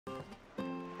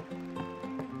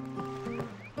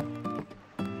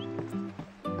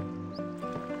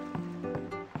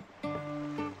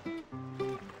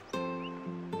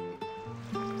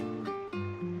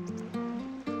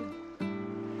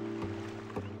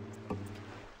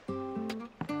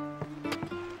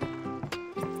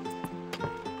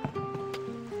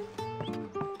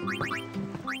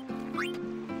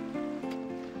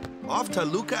Off to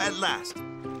Luca at last.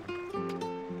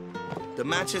 The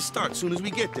matches start soon as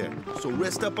we get there, so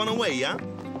rest up on the way, yeah?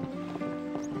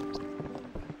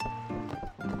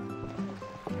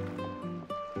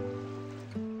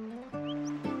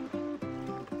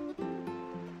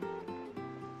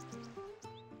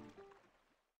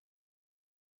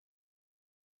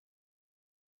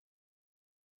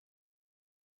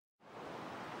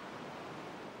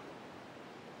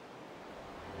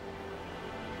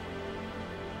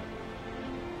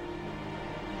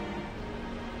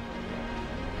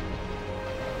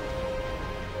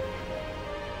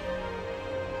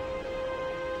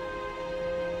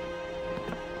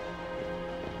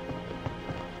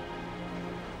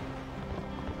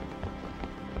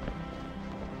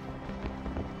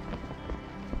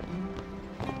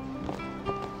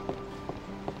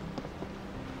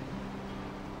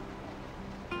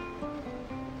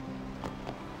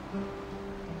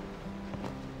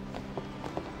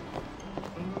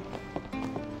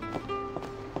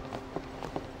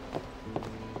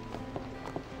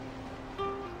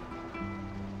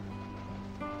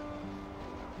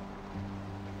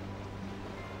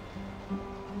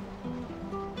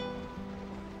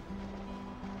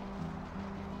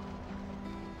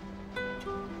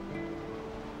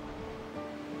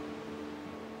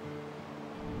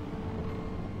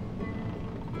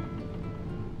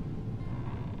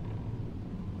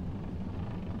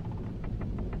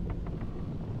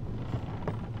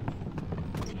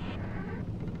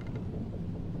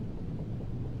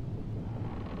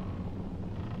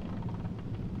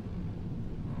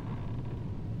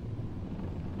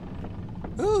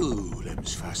 Ooh,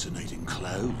 them's fascinating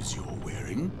clothes you're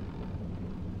wearing.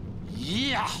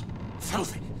 Yeah!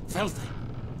 Filthy, filthy.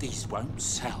 These won't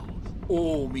sell.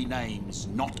 Or me name's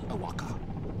not a Waka.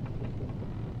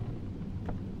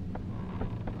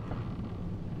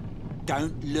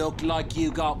 Don't look like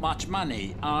you got much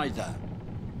money, either.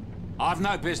 I've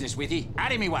no business with you.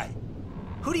 Out of me way.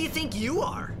 Who do you think you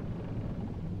are?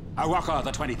 Awaka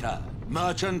the 23rd,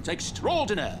 merchant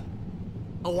extraordinaire.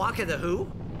 Awaka the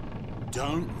who?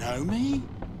 Don't know me?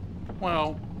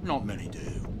 Well, not many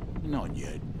do. Not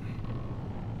yet.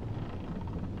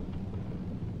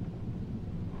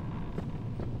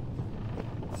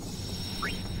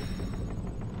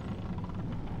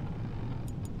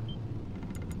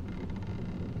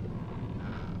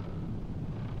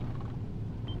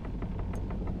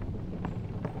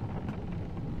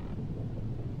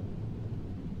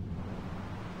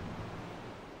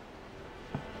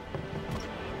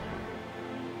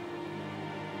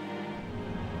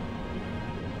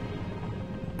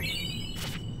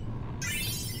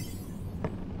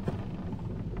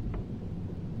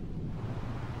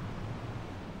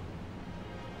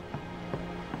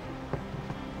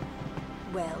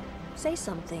 Well, say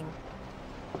something.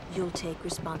 You'll take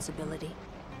responsibility.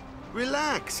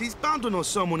 Relax, he's bound to know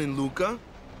someone in Luca.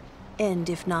 And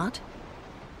if not?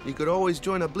 He could always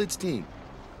join a Blitz team.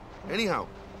 Anyhow,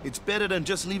 it's better than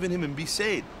just leaving him in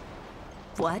Besaid.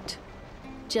 What?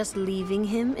 Just leaving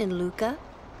him in Luca?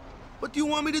 What do you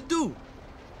want me to do?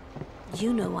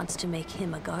 Winno wants to make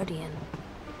him a guardian.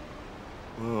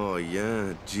 Oh,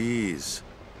 yeah, jeez.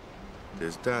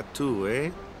 There's that too,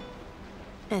 eh?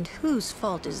 And whose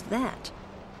fault is that?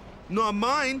 Not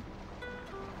mine.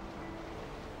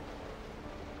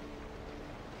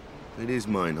 It is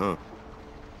mine, huh?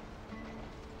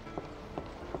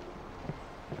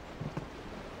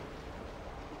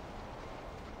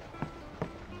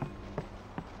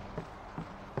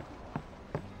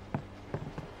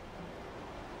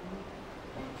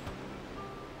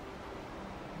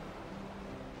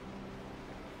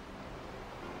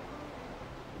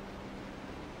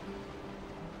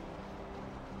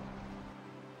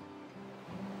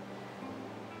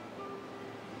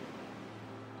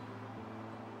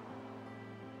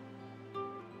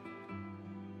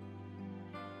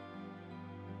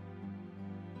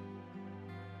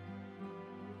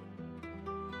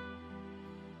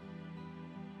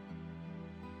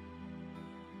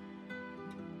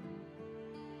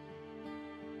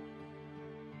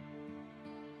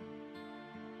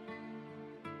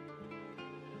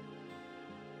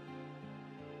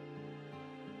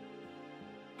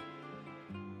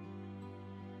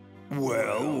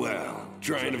 Well, well.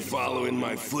 Trying to follow in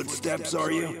my footsteps, are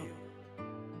you?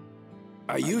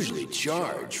 I usually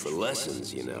charge for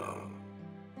lessons, you know.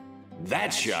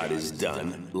 That shot is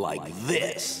done like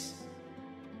this.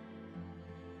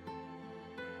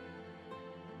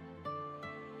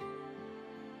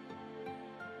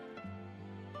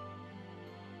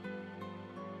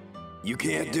 You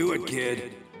can't do it,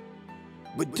 kid.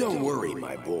 But don't worry,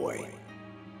 my boy.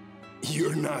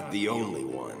 You're not the only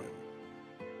one.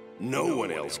 No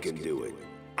one else can do it.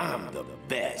 I'm the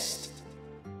best.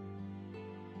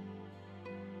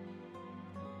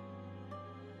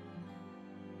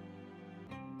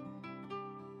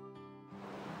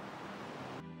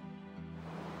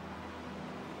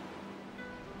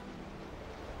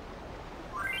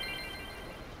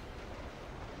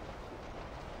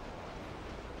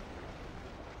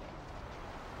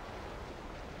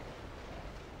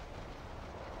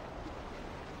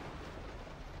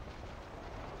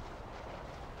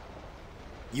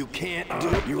 You can't do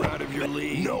it. You're out of your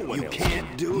league. No one else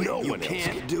can't do it. No one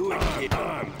can't do it, kid.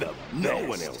 I'm the best. No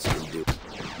one else can do it.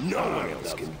 No one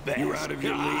else can best. You're out of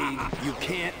your league. You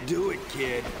can't do it,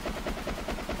 kid.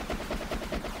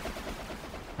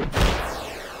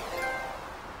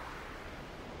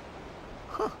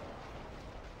 Huh.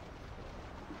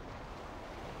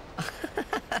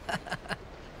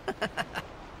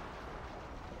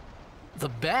 The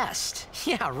best?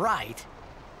 Yeah, right.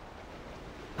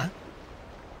 Huh?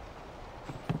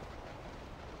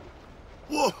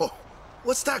 Whoa!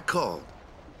 What's that called?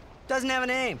 Doesn't have a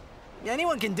name.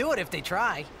 Anyone can do it if they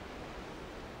try.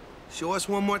 Show us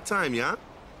one more time, yeah?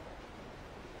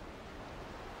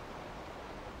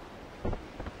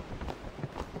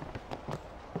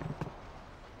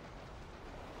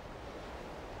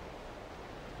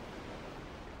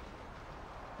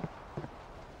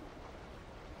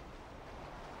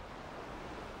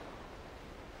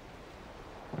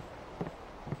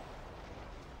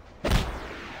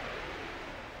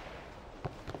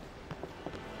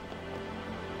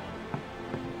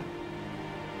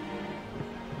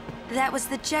 That was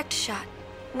the Jecht Shot,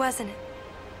 wasn't it?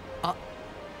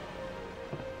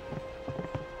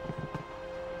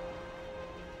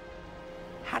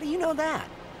 How do you know that?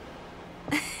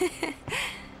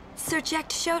 Sir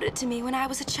Jecht showed it to me when I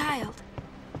was a child.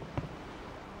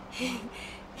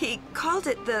 He called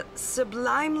it the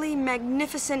Sublimely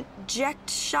Magnificent Jecht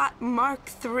Shot Mark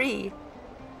III.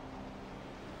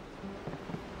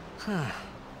 Huh.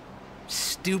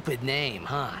 Stupid name,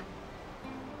 huh?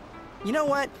 You know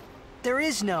what? There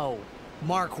is no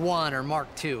Mark I or Mark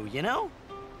II, you know?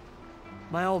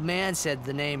 My old man said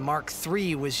the name Mark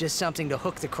III was just something to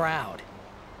hook the crowd.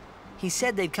 He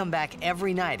said they'd come back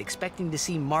every night expecting to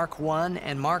see Mark I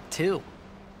and Mark II.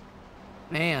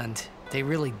 And they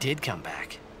really did come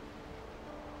back.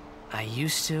 I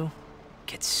used to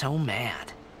get so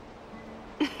mad.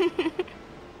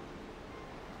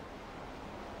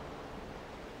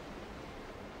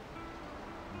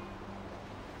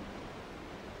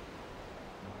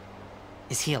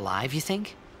 Is he alive, you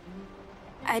think?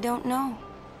 I don't know.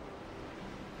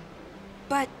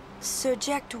 But Sir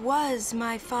Jecht was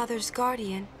my father's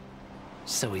guardian.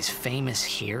 So he's famous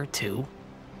here, too?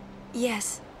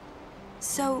 Yes.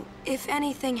 So, if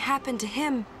anything happened to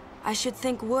him, I should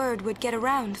think word would get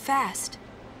around fast.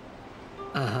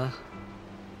 Uh-huh.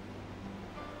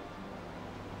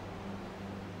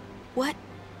 What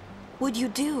would you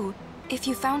do if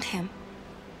you found him?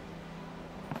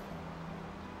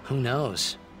 Who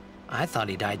knows? I thought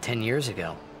he died 10 years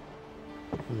ago.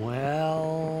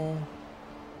 Well...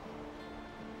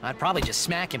 I'd probably just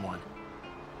smack him one.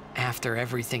 After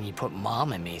everything he put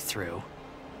Mom and me through.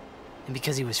 And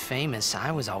because he was famous,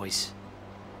 I was always...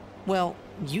 Well,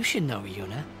 you should know,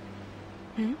 Yuna.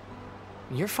 Hmm?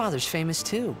 Your father's famous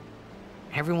too.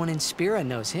 Everyone in Spira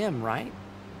knows him, right?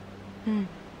 Hmm.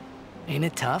 Ain't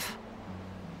it tough?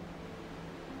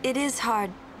 It is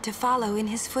hard to follow in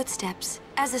his footsteps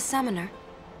as a summoner.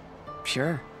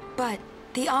 Sure. But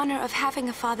the honor of having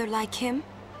a father like him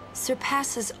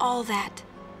surpasses all that,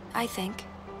 I think.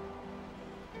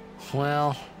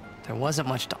 Well, there wasn't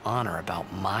much to honor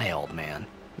about my old man,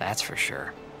 that's for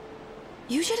sure.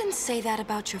 You shouldn't say that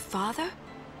about your father.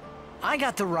 I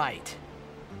got the right.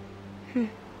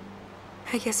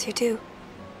 I guess you do.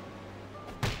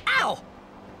 Ow!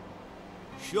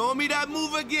 Show me that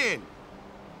move again.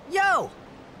 Yo!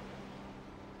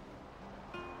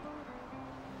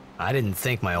 I didn't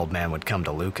think my old man would come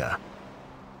to Luca.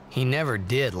 He never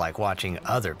did like watching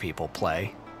other people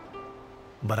play.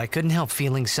 But I couldn't help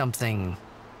feeling something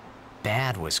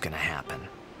bad was gonna happen.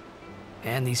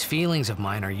 And these feelings of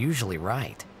mine are usually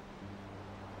right.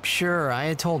 Sure, I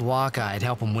had told Waka I'd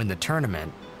help him win the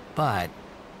tournament, but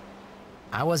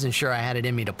I wasn't sure I had it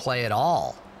in me to play at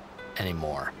all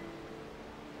anymore.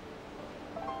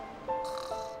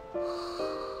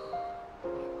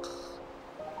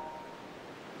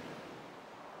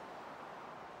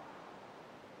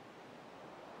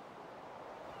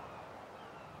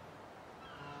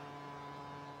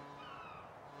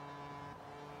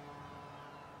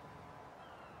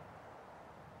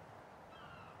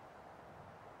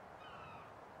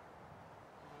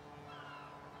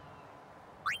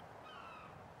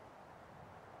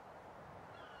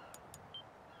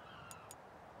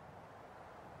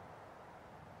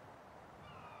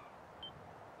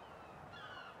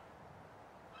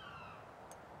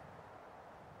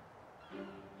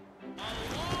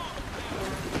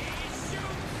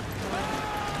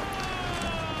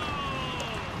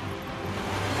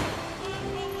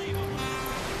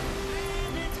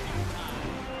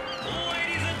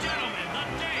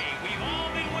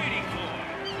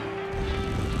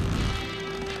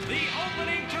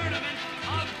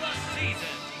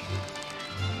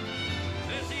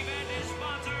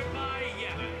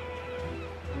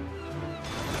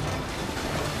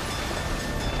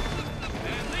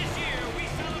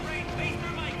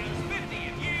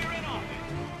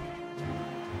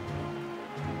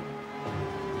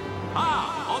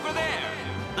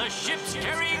 ships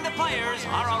carrying the players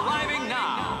are arriving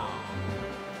now.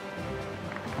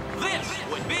 This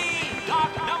would be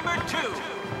dock number 2.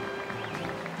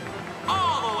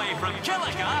 All the way from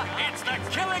Killiga, it's the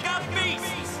Killiga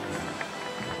Beasts.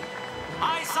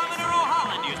 High Summoner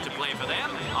O'Holland used to play for them,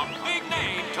 a big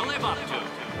name to live up to.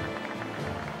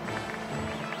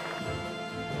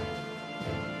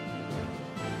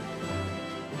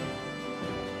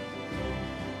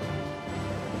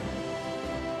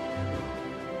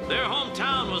 Their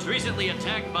hometown was recently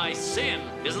attacked by Sin.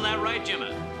 Isn't that right,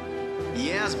 Jimmy?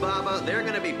 Yes, Baba. They're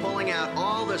going to be pulling out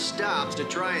all the stops to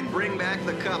try and bring back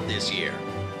the cup this year.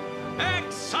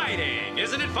 Exciting,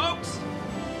 isn't it, folks?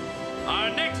 Our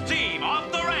next team off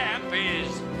the ramp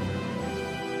is...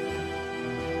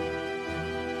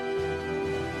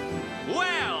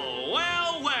 Well,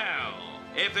 well, well.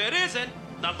 If it isn't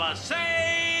the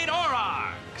Besaid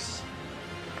Aurochs.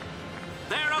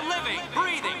 They're a living,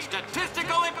 breathing,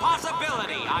 statistical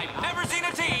impossibility. I've never seen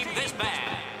a team this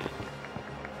bad.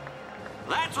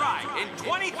 That's right, in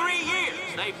 23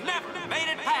 years, they've never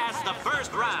made it past the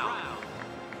first round.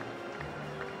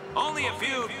 Only a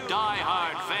few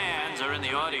die-hard fans are in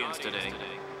the audience today.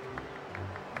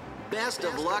 Best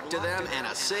of luck to them and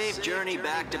a safe journey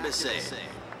back to Besaid.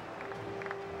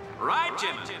 Right,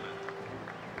 Jim?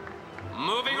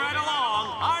 Moving right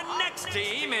along, our next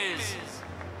team is...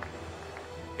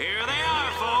 Here they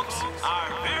are, folks, our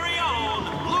very own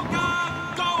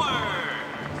Luca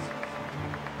Goers.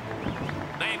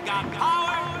 They've got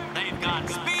power, they've got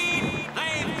speed,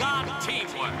 they've got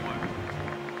teamwork.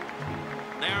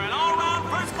 They're an all-round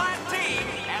first-class team,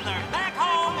 and they're back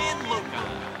home in Luca.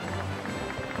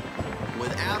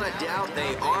 Without a doubt,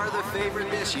 they are the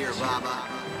favorite this year, Baba.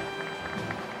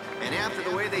 And after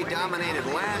the way they dominated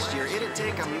last year, it'd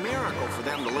take a miracle for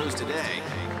them to lose today.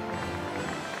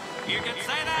 You can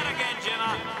say that again,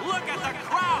 Jenna. Look at the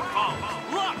crowd, folks.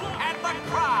 Look at the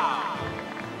crowd.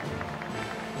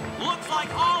 Looks like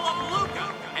all of Luca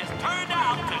has turned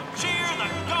out to cheer the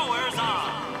Goers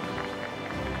on.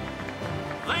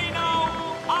 They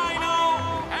know, I know,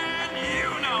 and you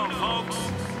know, folks.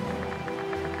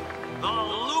 The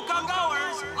Luca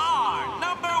Goers are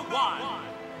number 1.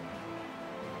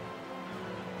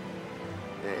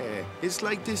 Yeah, it's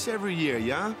like this every year,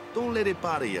 yeah? Don't let it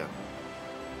bother you.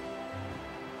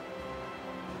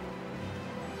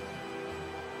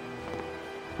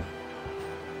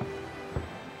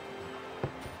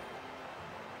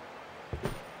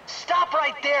 Stop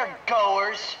right there,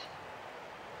 Goers.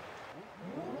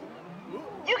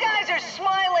 You guys are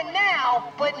smiling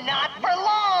now, but not for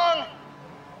long.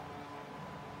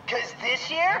 'Cause this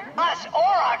year, us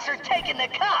Aurochs are taking the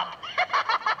cup.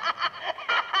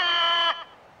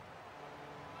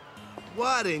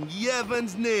 What in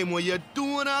Yevon's name were you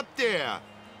doing up there?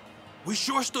 We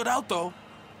sure stood out, though.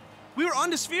 We were on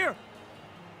the sphere.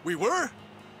 We were?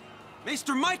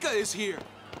 Maester Micah is here.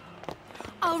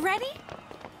 Already?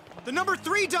 The number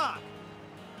 3 dock.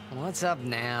 What's up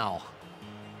now?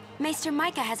 Maester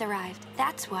Micah has arrived,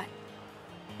 that's what.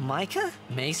 Micah?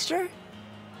 Maester?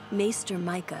 Maester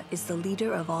Micah is the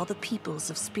leader of all the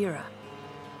peoples of Spira.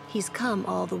 He's come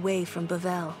all the way from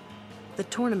Bavel. The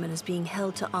tournament is being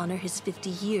held to honor his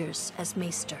 50 years as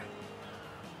Maester.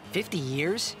 50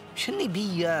 years? Shouldn't he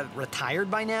be, retired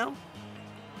by now?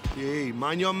 Hey,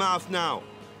 mind your mouth now.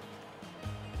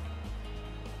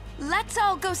 Let's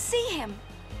all go see him.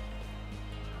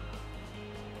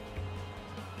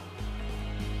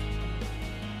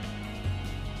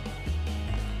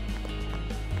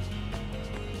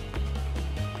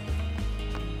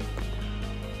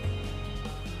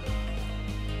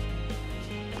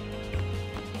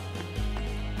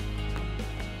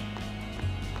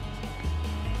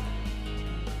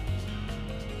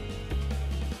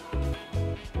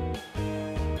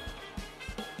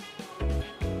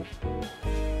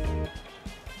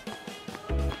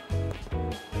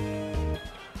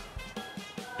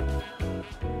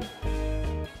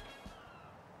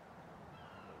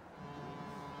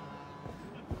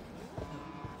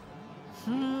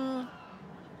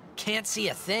 Can't see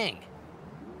a thing.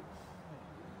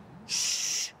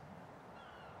 Shh.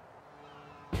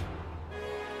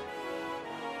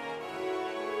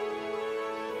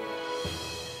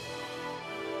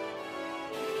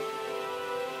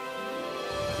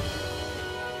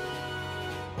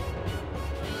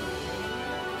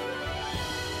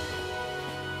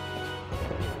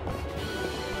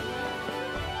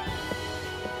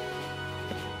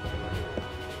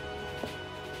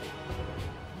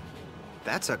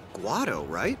 That's a Guado,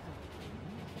 right?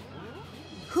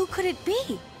 Who could it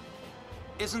be?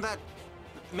 Isn't that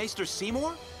Maester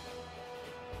Seymour?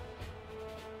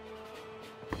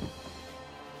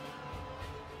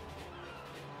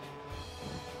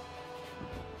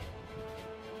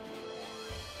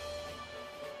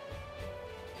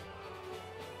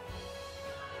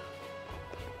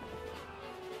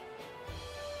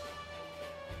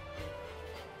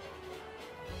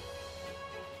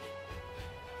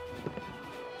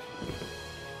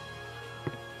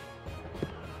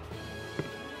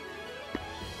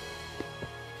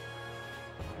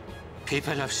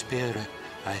 People of Spirit,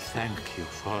 I thank you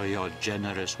for your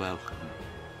generous welcome.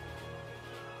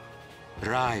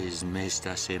 Rise,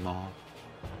 Maester Simon,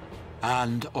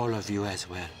 and all of you as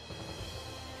well.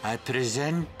 I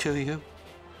present to you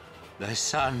the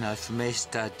son of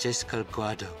Maester Giskel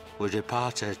Guado, who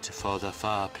departed for the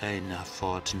far plain a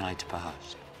fortnight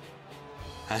past.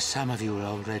 As some of you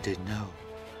already know,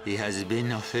 he has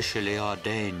been officially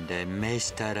ordained a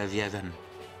Maester of Yevon.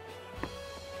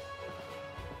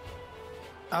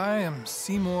 I am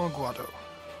Seymour Guado.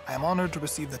 I am honored to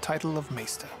receive the title of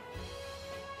Maester.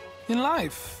 In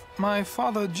life, my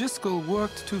father Giskel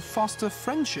worked to foster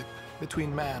friendship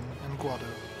between man and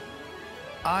Guado.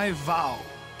 I vow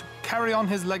to carry on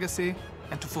his legacy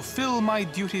and to fulfill my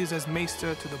duties as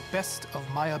Maester to the best of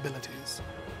my abilities.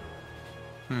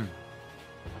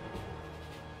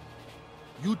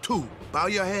 You too. Bow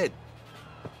your head.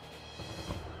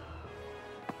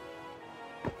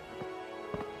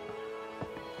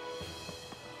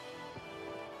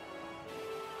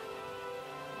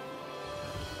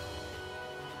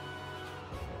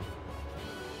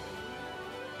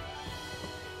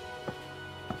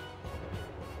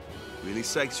 Really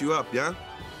psychs you up, yeah?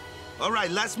 All right,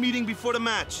 last meeting before the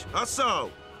match. How so?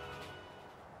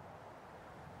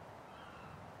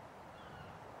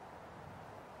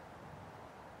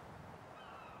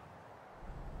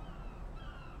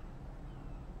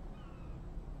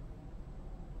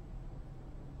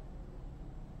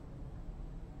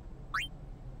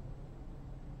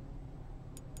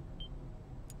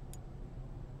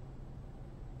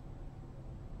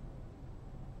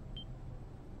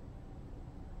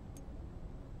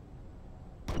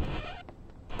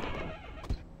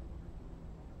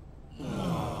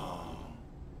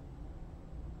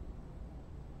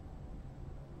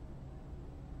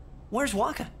 Where's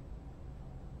Waka?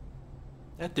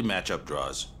 At the matchup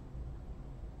draws.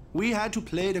 We had to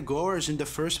play the Goers in the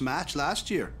first match last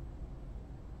year.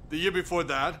 The year before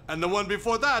that, and the one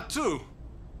before that, too.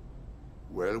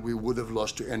 Well, we would have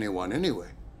lost to anyone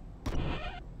anyway.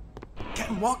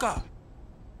 Captain Waka!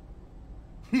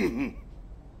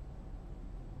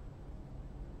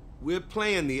 We're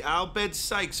playing the Albed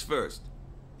Sykes first.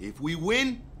 If we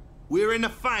win, we're in the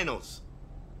finals.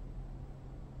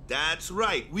 That's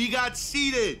right, we got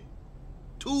seeded.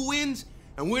 2 wins,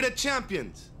 and we're the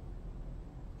champions.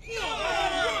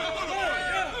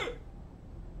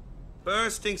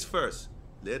 First things first.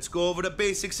 Let's go over the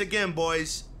basics again,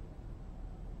 boys.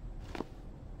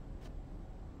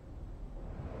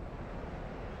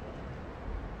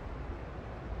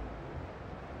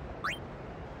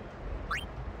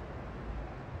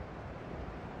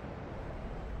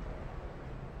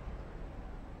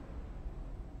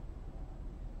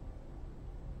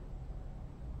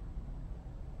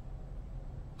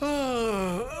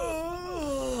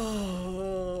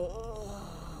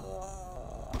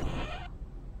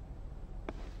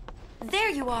 There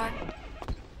you are.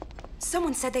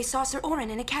 Someone said they saw Sir Orin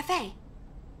in a cafe.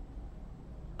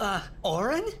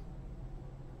 Orin?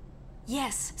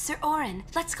 Yes, Sir Orin.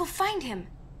 Let's go find him.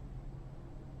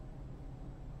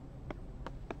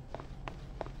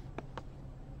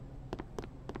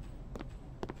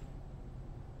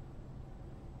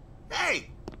 Hey!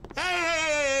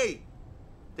 Hey!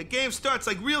 The game starts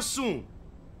like real soon.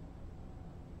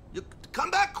 You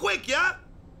come back quick, yeah?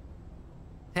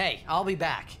 Hey, I'll be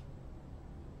back.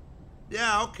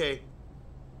 Yeah, okay.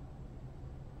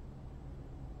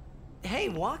 Hey,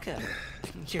 Waka.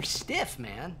 You're stiff,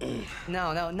 man.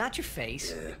 No, not your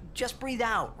face. Just breathe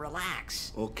out.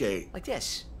 Relax. Okay. Like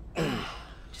this.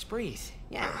 Just breathe.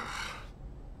 Yeah.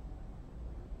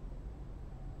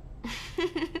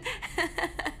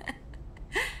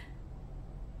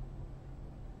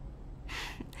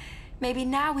 Maybe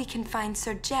now we can find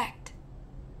Sir Jecht.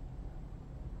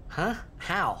 Huh?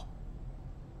 How?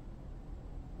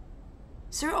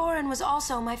 Sir Orin was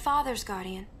also my father's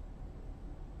guardian.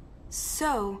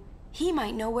 So, he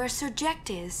might know where Sir Jecht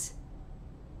is.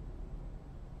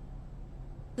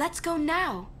 Let's go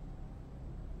now.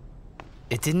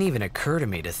 It didn't even occur to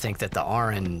me to think that the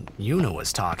Orin Yuna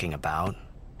was talking about,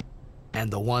 and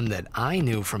the one that I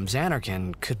knew from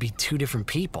Xanarkand could be 2 different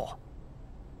people.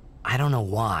 I don't know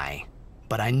why,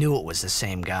 but I knew it was the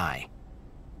same guy.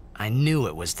 I knew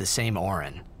it was the same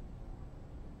Orin.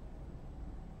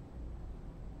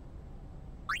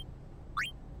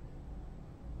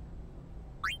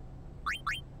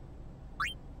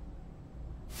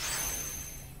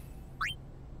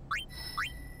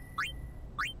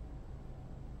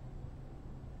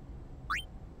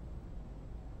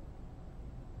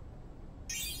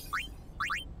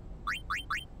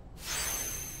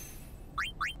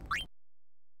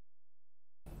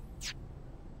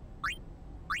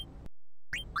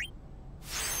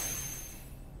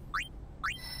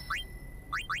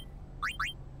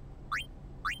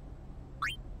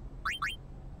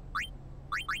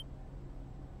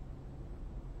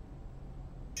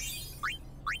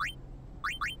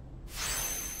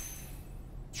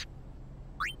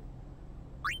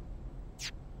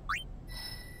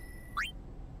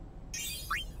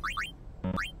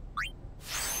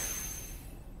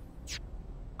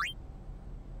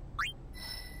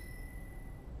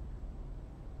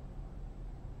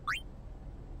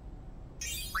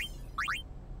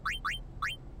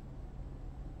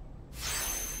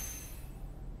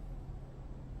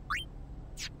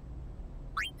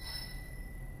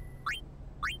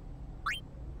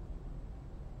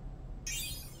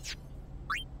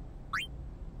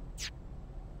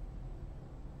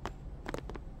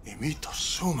 Mito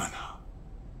Sumana.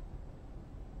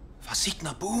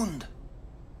 Vasikna Bund.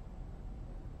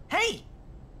 Hey!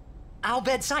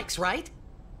 Albed Sykes, right?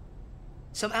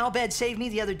 Some Albed saved me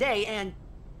the other day, and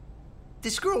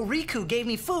this girl Riku gave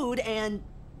me food, and...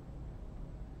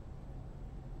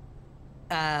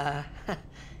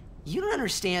 you don't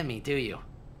understand me, do you?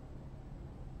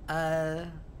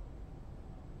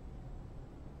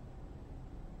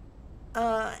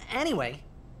 Anyway,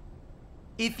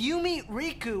 if you meet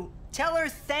Riku, tell her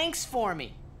thanks for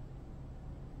me.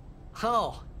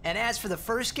 Oh, and as for the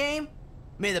first game,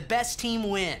 may the best team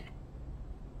win.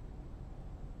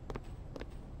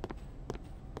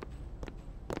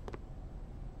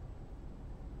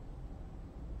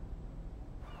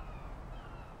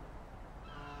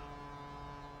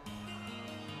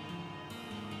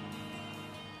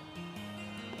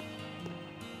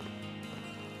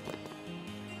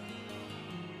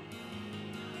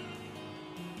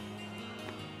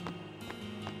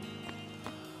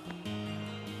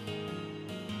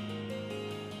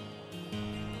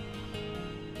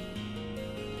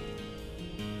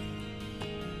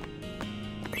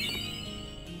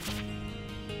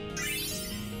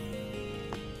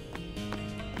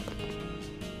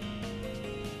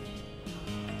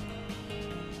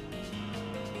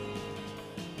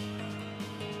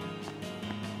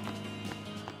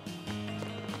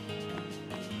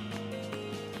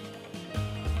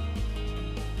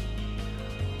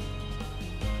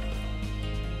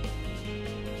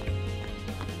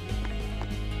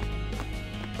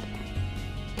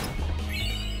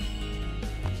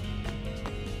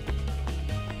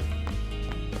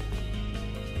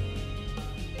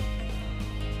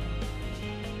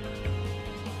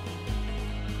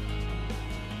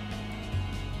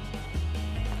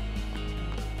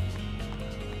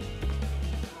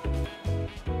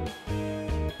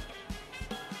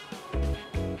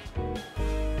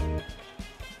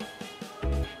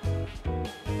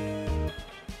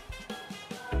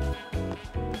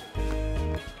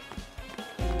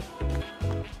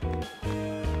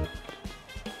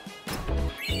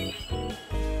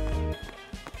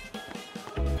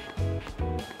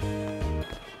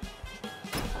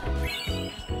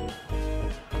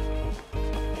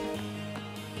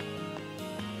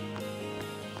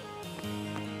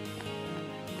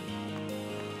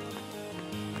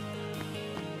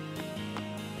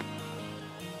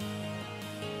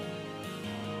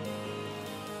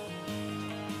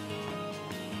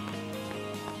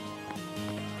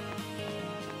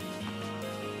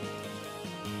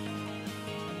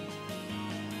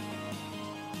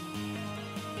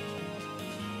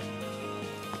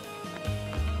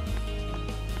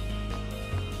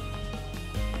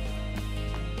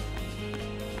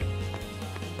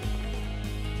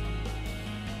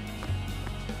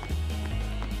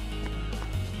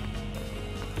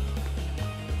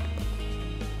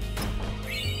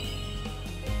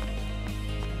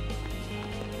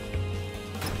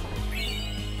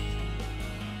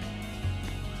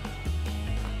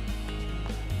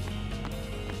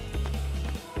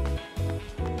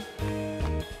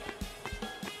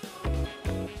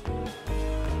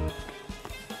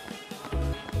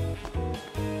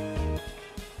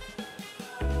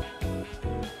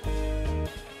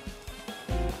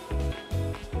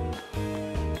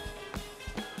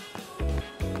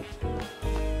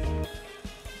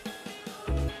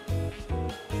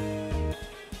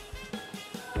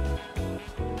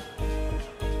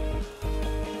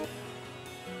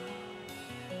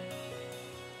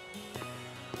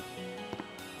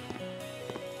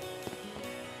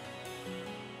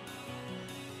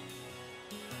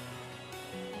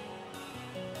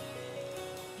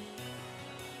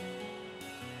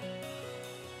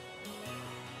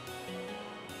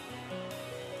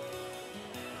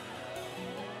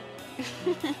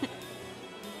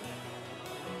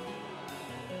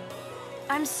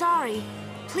 I'm sorry.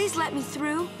 Please let me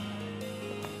through.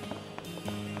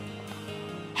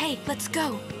 Hey, let's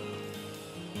go.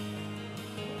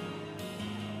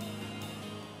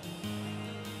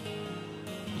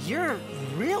 You're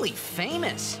really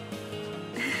famous.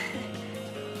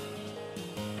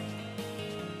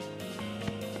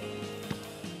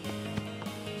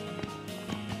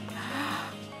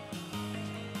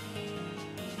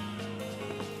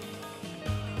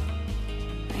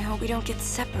 I hope we don't get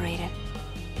separated.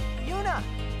 Yuna!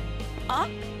 Huh?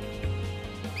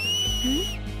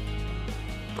 Hmm?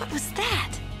 What was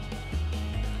that?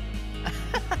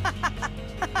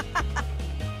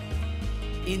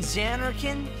 In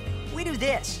Zanarkand, we do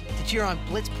this to cheer on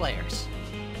Blitz players.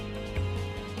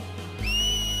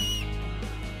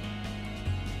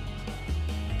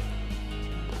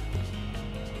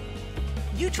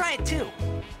 You try it too.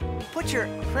 put your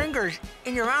fingers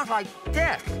in your mouth like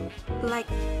this. Like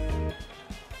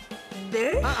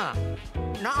this?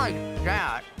 Not like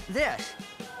that. This.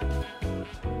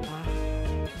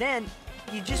 Then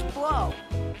you just blow.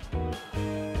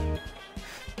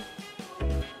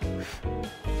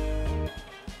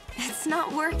 It's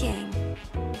not working.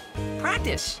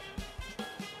 Practice.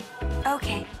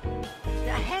 Okay.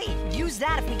 Hey, use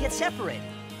that if we get separated.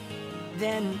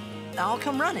 Then I'll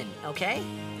come running, okay?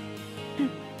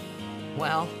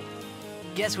 Well,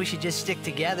 guess we should just stick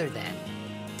together then,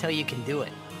 till you can do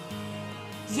it.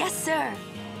 Yes, sir.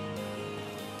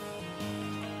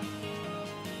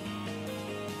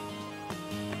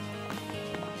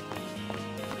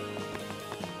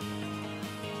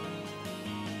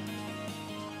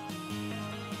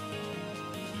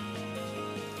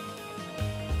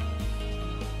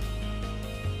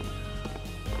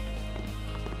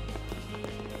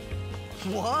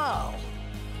 Whoa!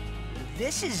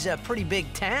 This is a pretty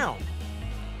big town.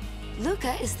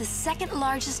 Luca is the second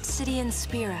largest city in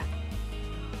Spira.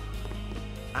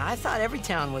 I thought every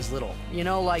town was little, you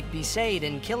know, like Besaid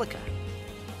and Kilika.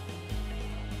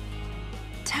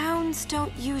 Towns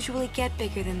don't usually get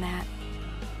bigger than that.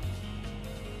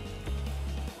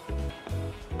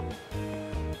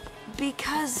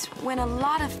 Because when a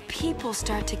lot of people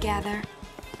start to gather...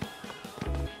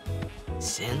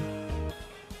 Sin?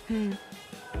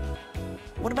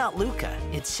 What about Luca?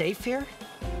 It's safe here?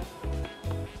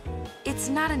 It's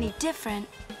not any different,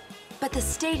 but the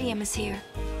stadium is here.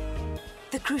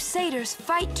 The Crusaders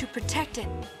fight to protect it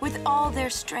with all their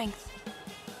strength.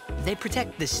 They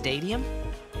protect the stadium?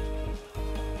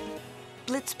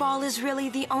 Blitzball is really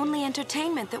the only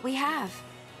entertainment that we have.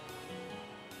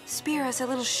 Spira's a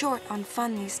little short on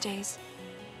fun these days.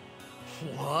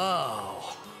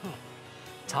 Whoa.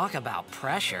 Talk about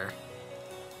pressure.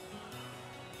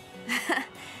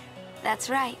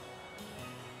 That's right.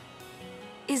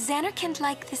 Is Xanarkand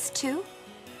like this too?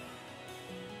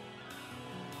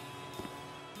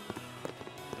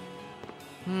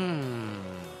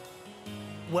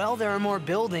 Well, there are more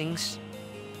buildings,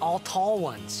 all tall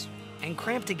ones, and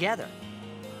cramped together.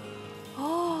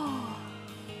 Oh.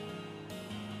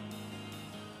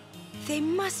 They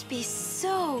must be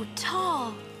so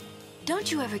tall.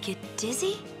 Don't you ever get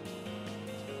dizzy?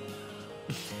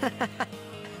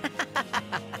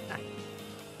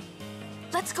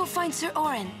 Let's go find Sir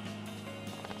Orin.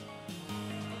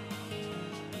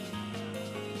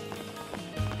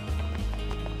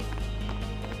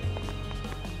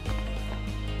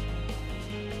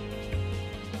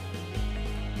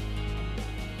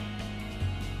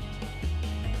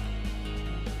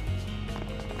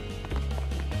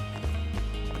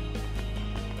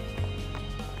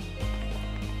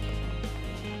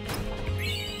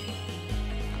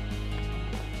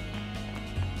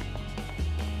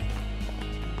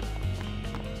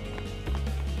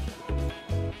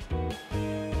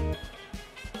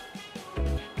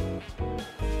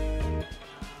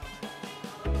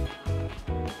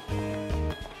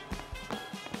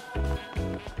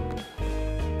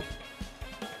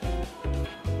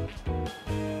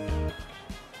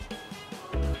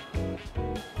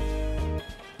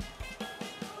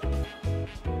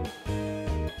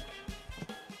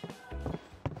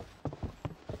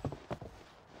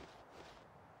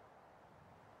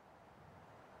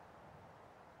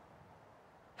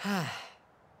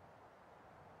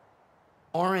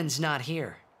 Orin's not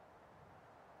here.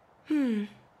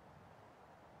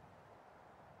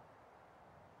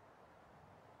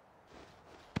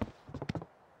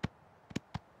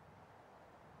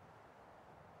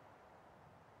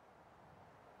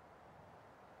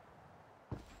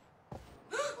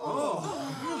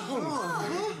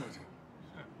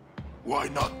 Why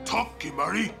not talk,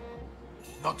 Kimari?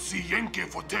 Not see Yenke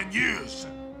for 10 years.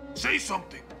 Say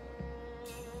something.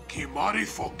 Kimari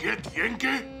forget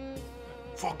Yenke?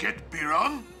 Forget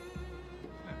Biran?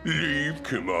 Leave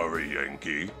Kimari,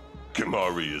 Yankee.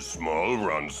 Kimari is small,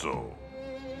 Ranso.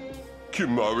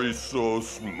 Kimari so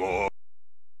small.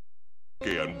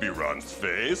 And Biran's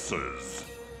faces.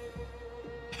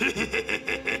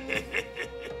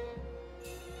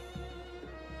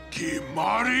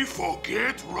 Kimari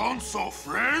forget Ranso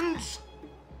friends?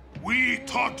 We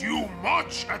taught you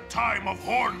much at time of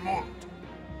Hornmund.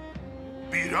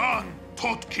 Biran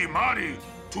taught Kimari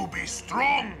to be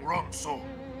strong, Ranso.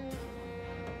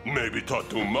 Maybe taught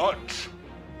too much.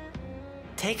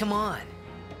 Take him on.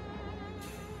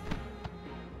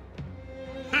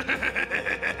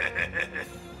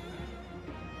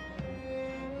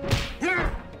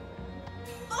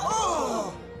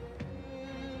 Oh!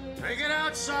 Take it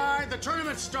outside. The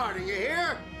tournament's starting, you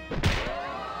hear?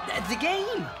 The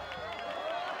game!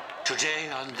 Today,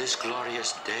 on this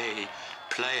glorious day,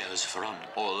 players from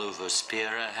all over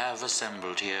Spira have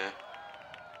assembled here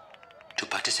to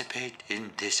participate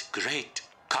in this great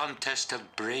contest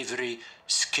of bravery,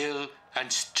 skill,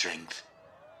 and strength.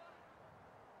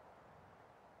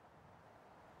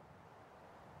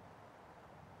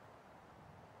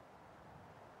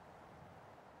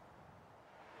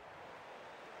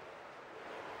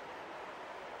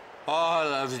 All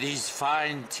of these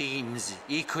fine teams,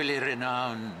 equally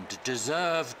renowned,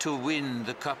 deserve to win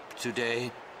the cup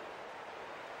today.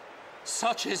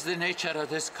 Such is the nature of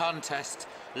this contest.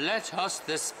 Let us,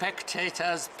 the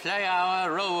spectators, play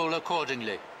our role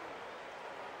accordingly.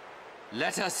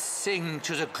 Let us sing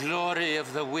to the glory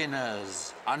of the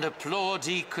winners and applaud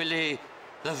equally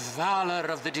the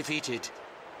valor of the defeated.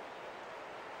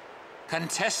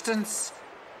 Contestants,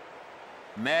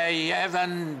 may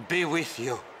heaven be with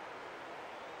you.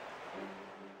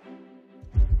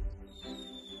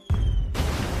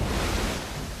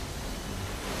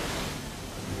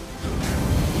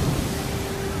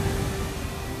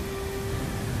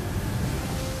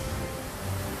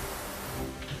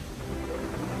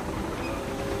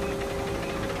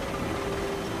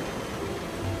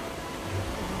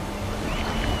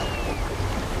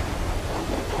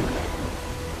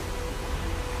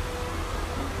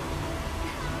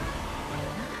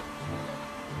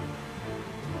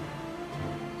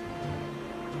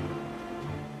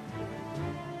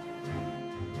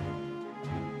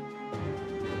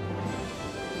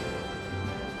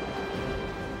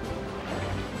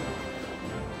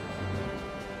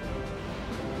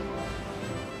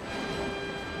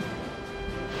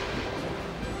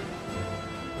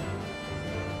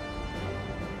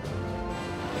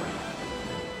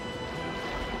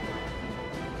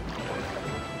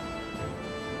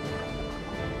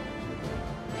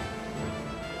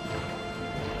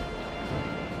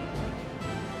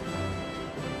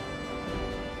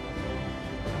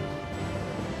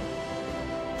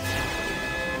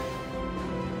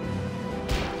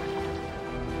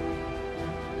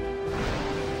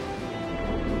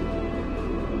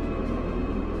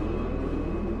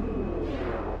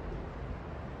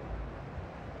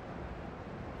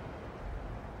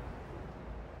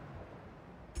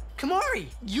 Kimari,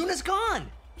 Yuna's gone.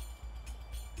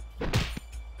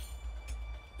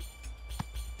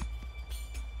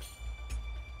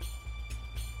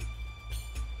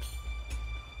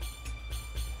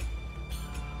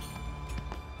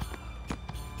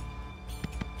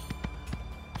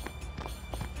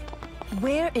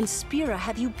 Where in Spira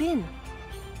have you been?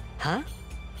 Huh?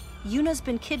 Yuna's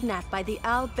been kidnapped by the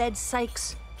Al-Bed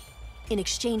Sykes. In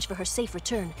exchange for her safe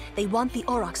return, they want the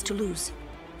Aurochs to lose.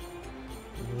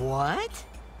 What?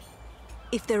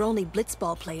 If they're only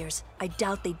Blitzball players, I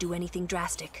doubt they'd do anything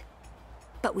drastic.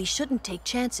 But we shouldn't take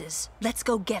chances. Let's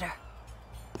go get her.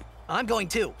 I'm going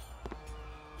too.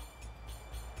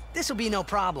 This'll be no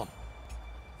problem.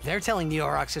 They're telling the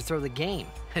Aurochs to throw the game,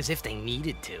 as if they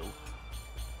needed to.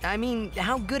 I mean,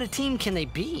 how good a team can they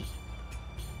be?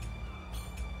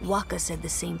 Waka said the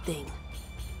same thing.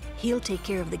 He'll take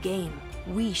care of the game.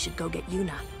 We should go get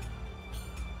Yuna.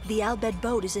 The Al-Bed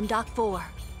boat is in Dock 4.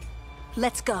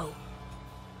 Let's go.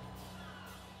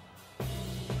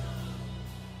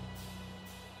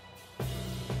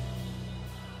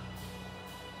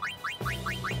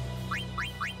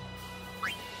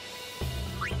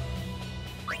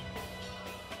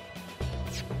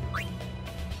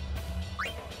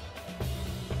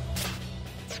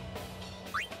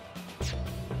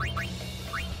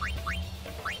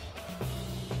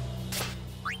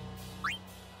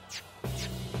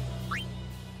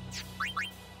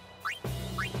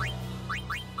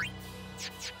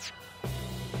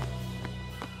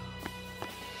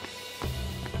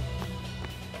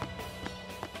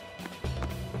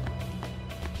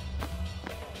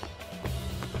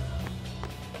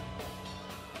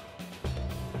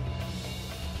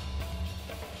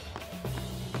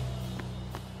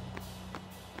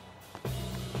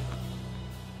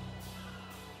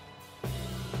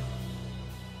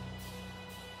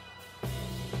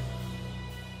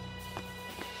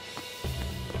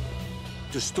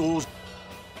 The stores.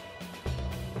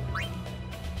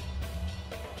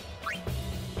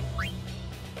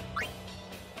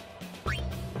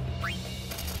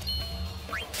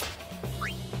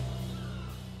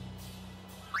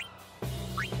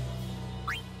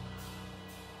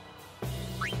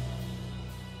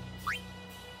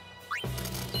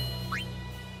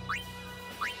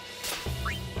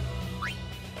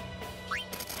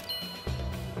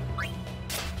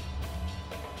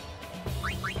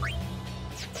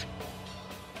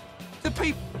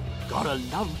 Gotta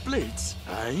love Blitz,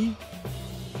 eh?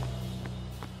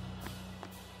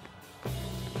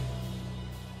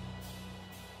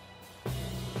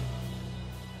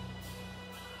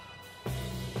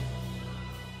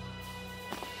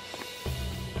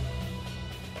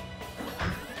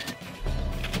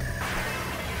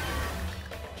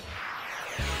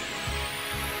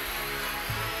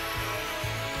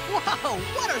 Whoa,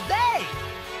 what are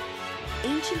they?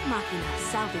 Ancient machina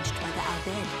salvaged by the Al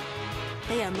Bhed.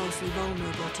 They are mostly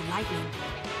vulnerable to lightning.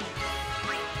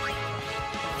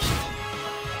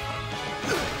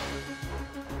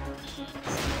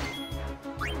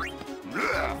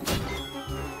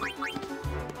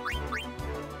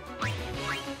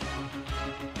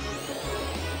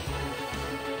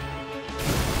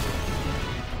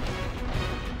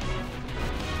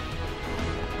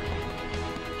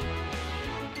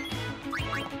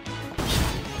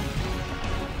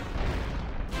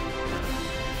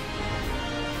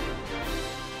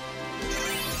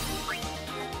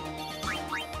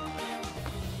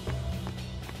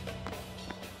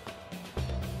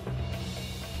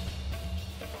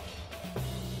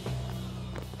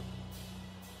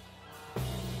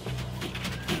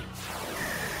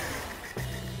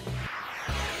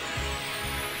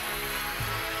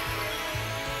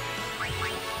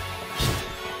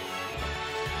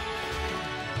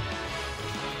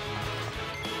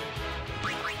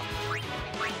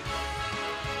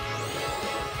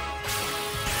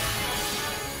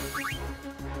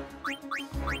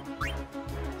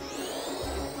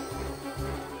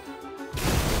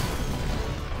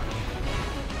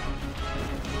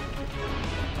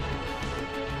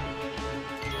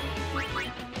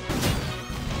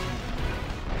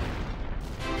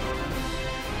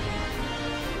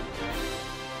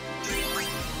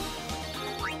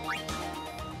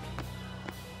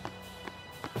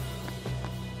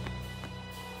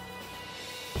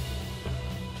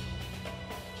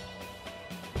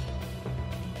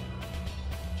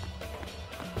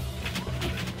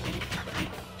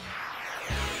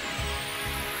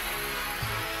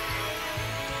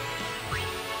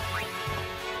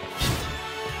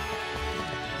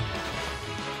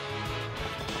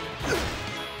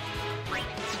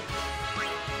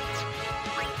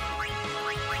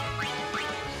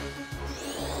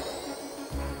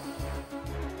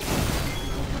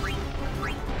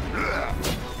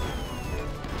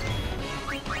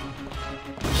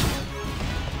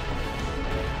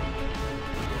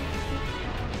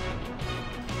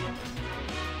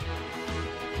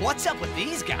 What's up with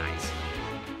these guys?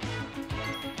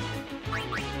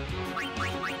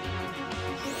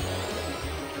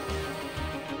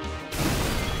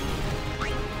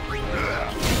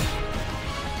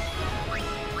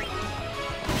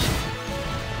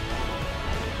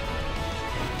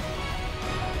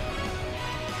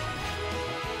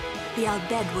 The Al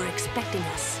Bhed were expecting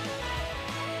us.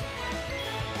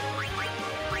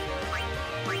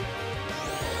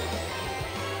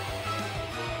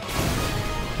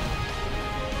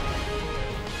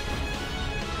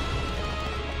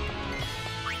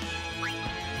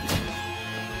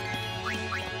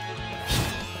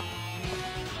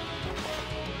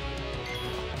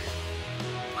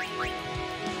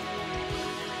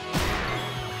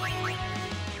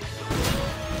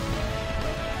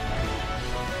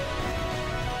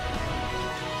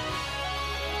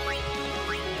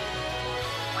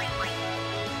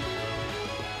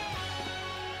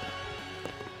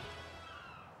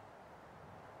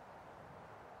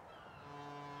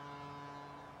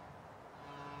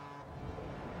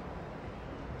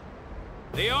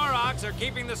 The Aurochs are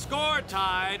keeping the score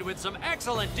tied with some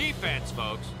excellent defense,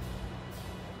 folks.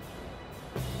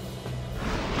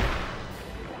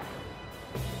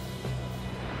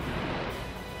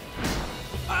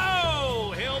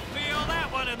 Oh, he'll feel that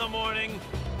one in the morning.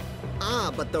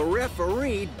 Ah, but the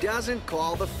referee doesn't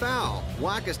call the foul.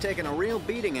 Waka's taking a real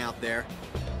beating out there.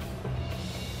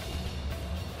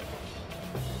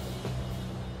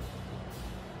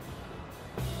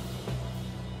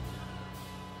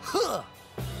 Huh!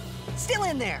 Still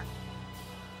in there!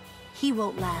 He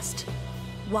won't last.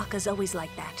 Waka's always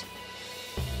like that.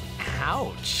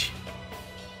 Ouch!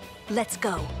 Let's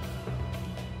go.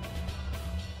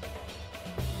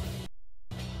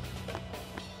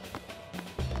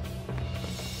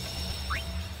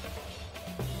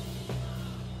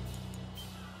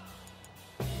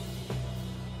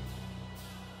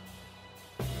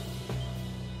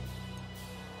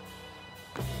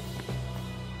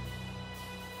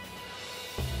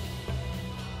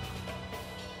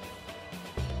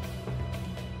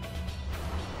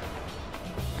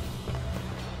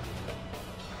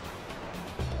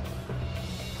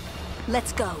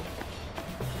 Let's go.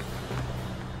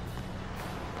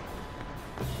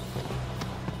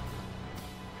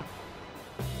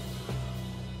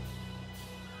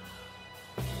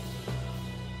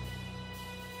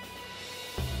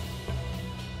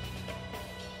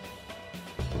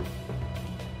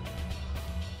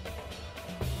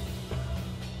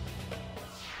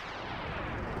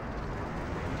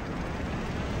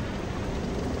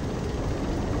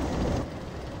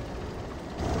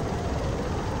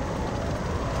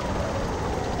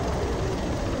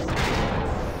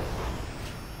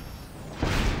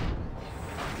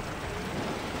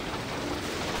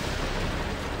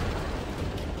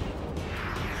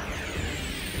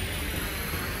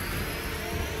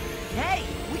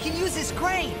 can use this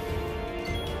crane!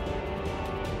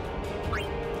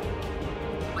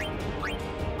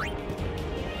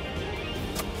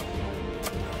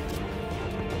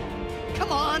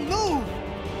 Come on, move!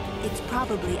 It's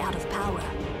probably out of power.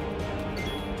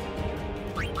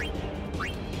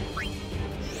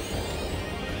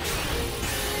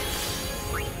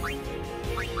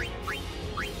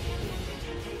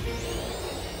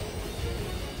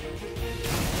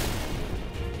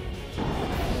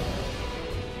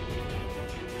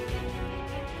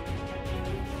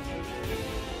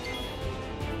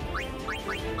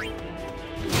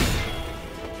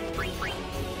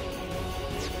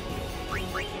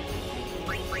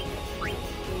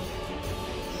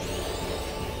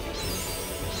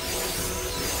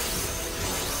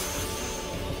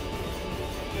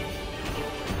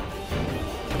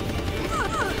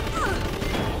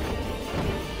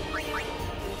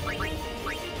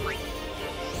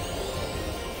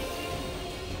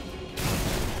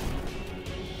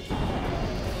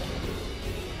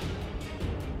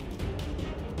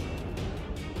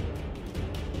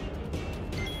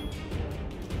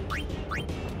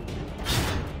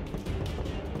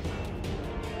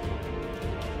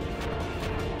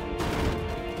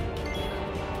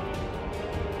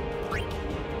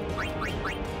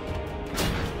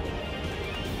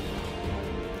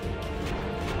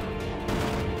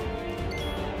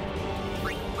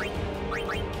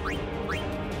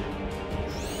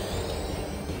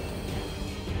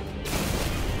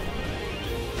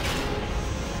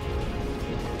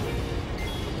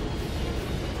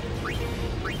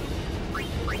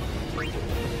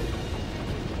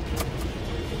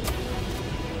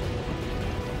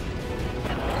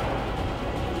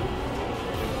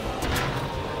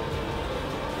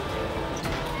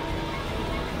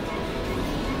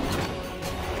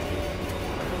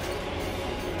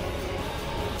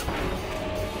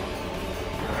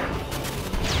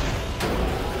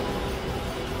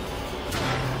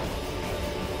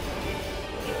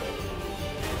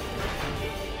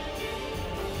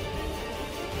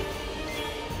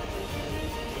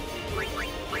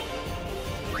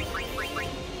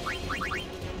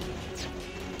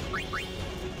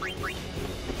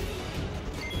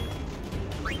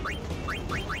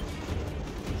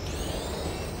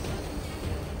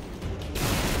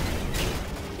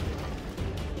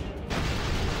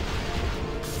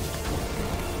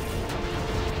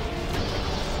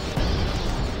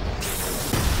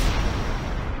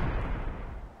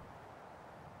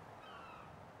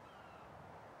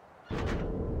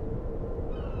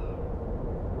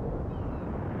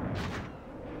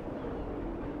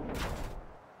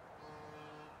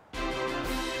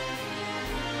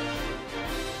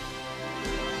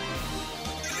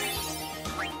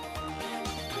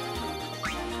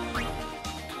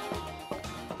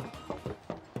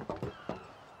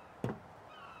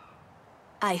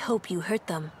 I hope you hurt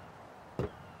them.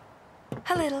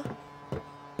 A little.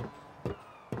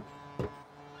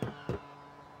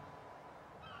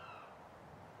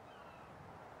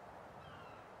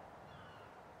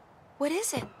 What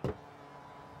is it?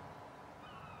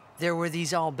 There were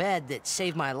these Al Bhed that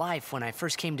saved my life when I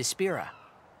first came to Spira.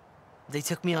 They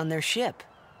took me on their ship.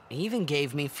 They even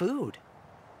gave me food.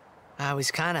 I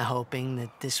was kind of hoping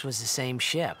that this was the same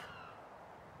ship.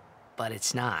 But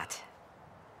it's not.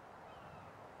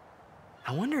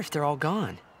 I wonder if they're all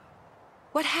gone.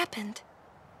 What happened?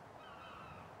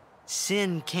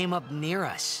 Sin came up near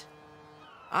us.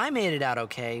 I made it out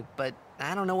okay, but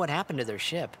I don't know what happened to their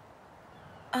ship.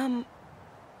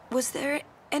 Was there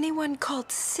anyone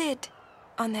called Sid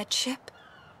on that ship?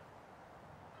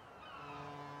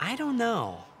 I don't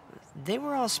know. They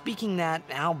were all speaking that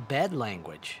Al Bhed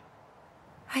language.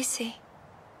 I see.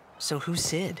 So who's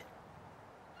Sid?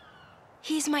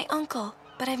 He's my uncle,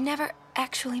 but I've never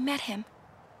actually met him.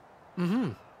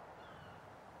 Mm-hmm.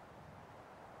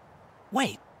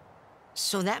 Wait,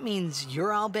 so that means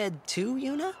you're Al Bhed too,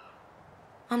 Yuna?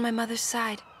 On my mother's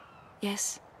side,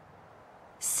 yes.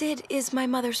 Sid is my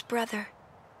mother's brother.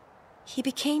 He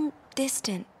became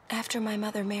distant after my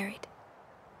mother married.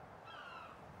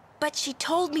 But she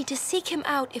told me to seek him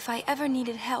out if I ever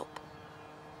needed help.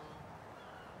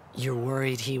 You're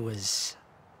worried he was...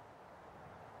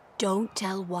 Don't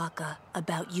tell Waka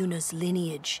about Yuna's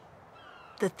lineage.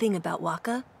 The thing about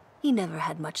Waka, he never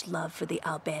had much love for the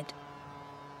Al Bhed.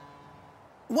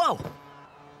 Whoa!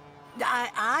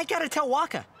 I gotta tell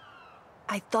Waka.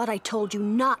 I thought I told you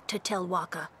not to tell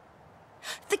Waka.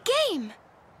 The game!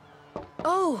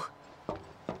 Oh!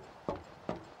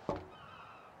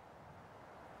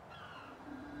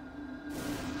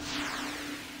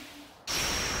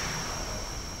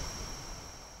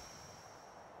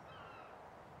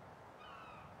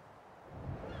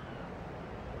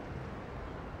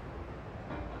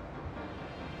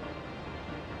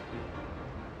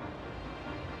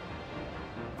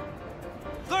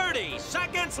 30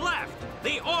 seconds left.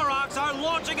 The Aurochs are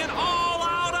launching an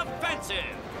all-out offensive.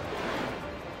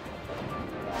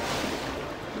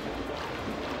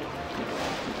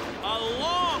 A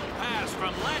long pass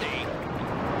from Letty.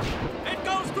 It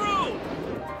goes through.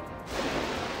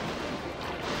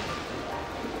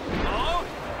 Oh.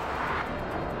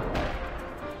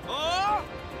 Oh.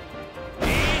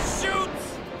 He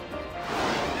shoots.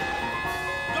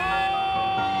 Goal!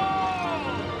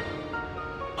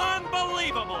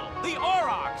 Unbelievable. The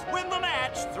Aurochs win the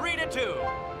match 3-2.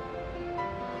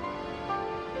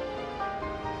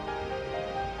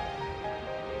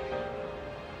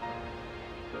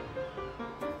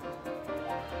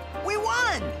 We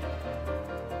won!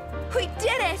 We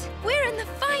did it! We're in the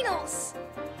finals!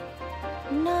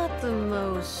 Not the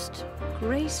most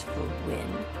graceful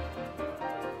win.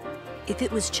 If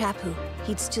it was Chapu,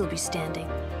 he'd still be standing.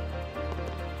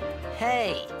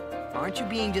 Hey, aren't you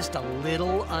being just a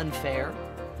little unfair?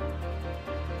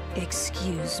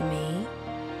 Excuse me?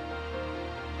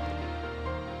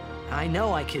 I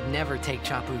know I could never take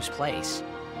Chapu's place.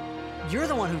 You're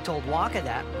the one who told Waka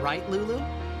that, right, Lulu?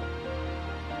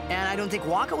 And I don't think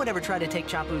Waka would ever try to take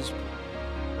Chapu's...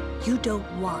 You don't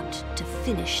want to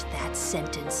finish that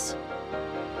sentence.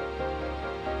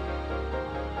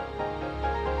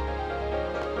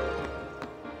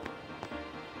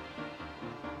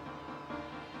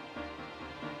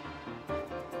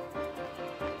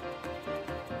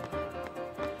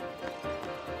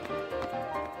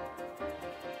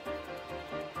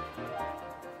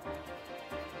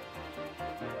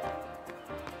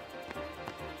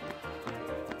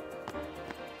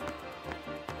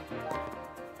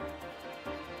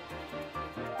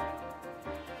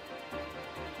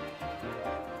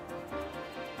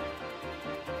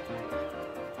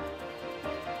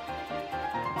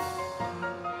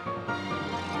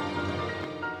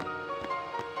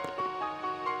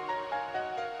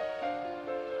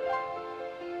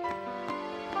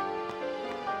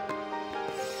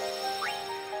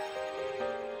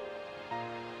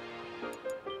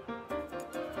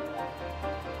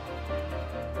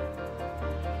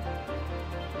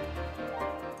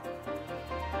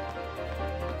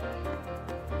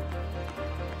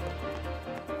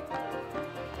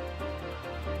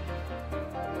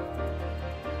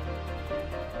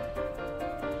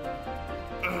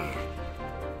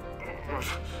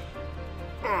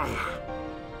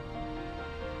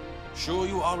 Sure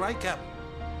you all right, Captain?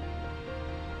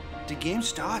 The game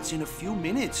starts in a few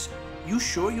minutes. You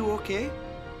sure you okay?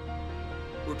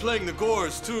 We're playing the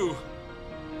Gores, too.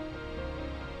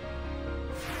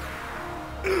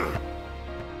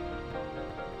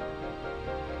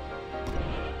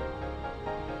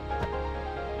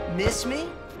 Miss me?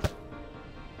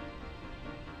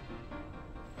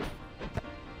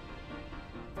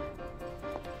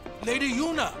 Lady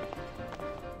Yuna!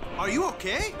 Are you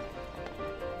okay?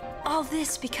 All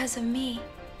this because of me.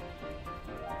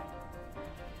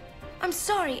 I'm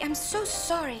sorry. I'm so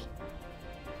sorry.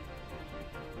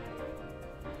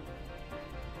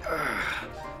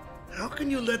 How can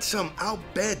you let some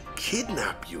outbed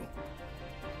kidnap you?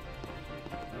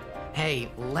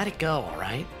 Hey, let it go, all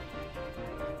right?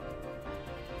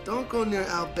 Don't go near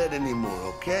outbed anymore,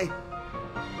 okay?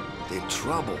 They're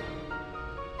trouble.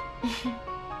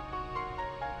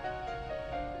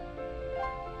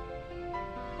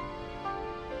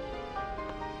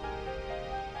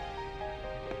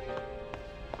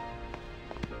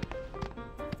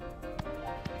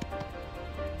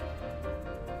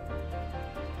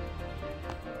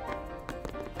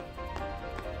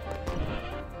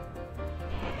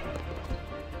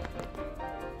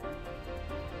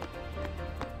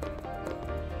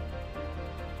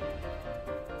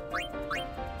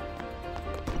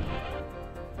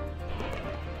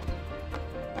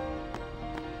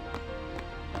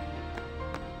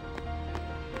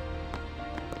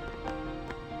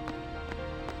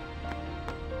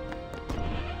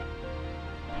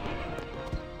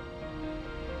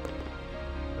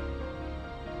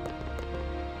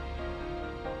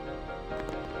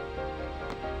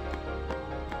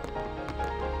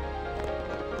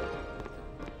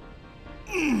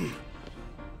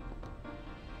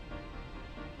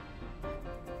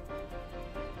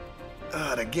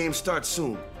 The game starts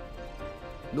soon.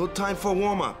 No time for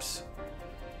warm-ups.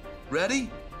 Ready?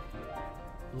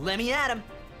 Let me at him.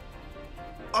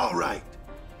 All right.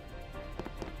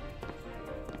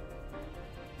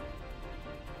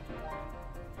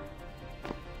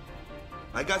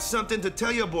 I got something to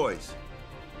tell you boys.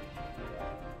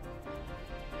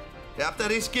 After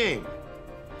this game,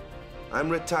 I'm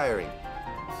retiring.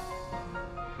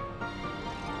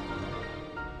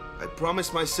 I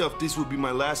promised myself this would be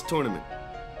my last tournament.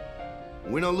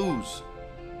 Win or lose,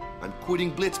 I'm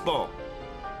quitting Blitzball.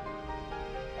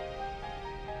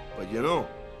 But you know,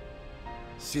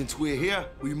 since we're here,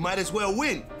 we might as well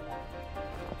win.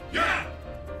 Yeah!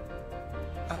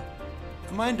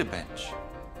 Mind the bench.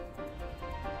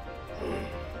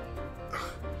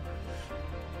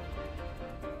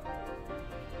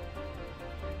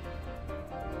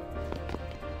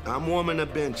 I'm warming the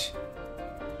bench.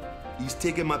 He's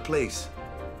taking my place.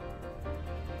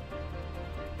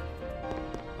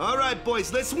 All right,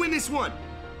 boys, let's win this one.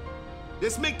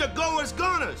 Let's make the goers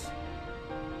goners.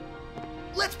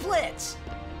 Let's blitz!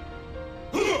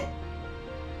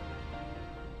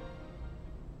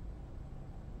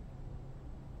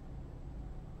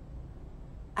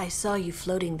 I saw you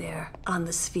floating there on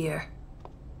the sphere.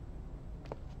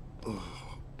 Oh.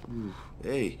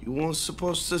 Hey, you weren't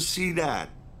supposed to see that.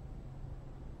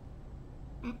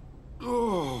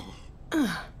 Oh.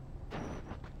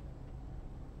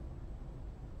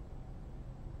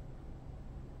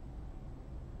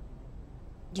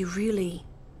 You really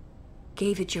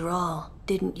gave it your all,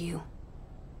 didn't you?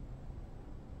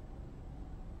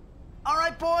 All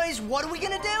right, boys, what are we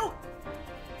gonna do?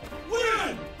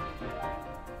 Win!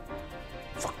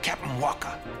 For Captain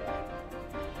Walker.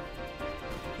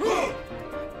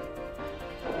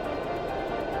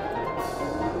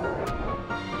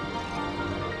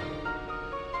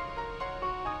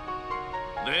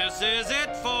 This is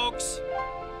it, folks.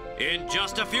 In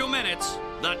just a few minutes,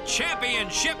 the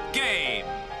championship game.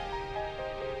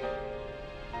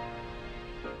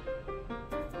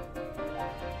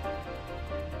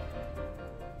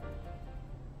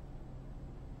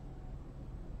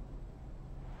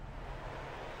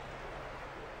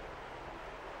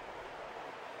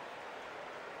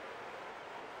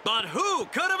 But who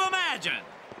could have imagined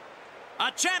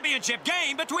a championship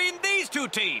game between these two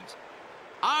teams?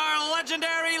 Our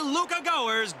legendary Luca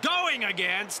goers going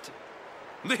against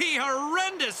the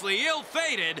horrendously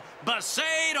ill-fated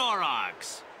Besaid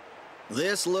Aurochs.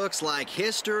 This looks like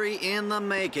history in the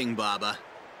making, Baba.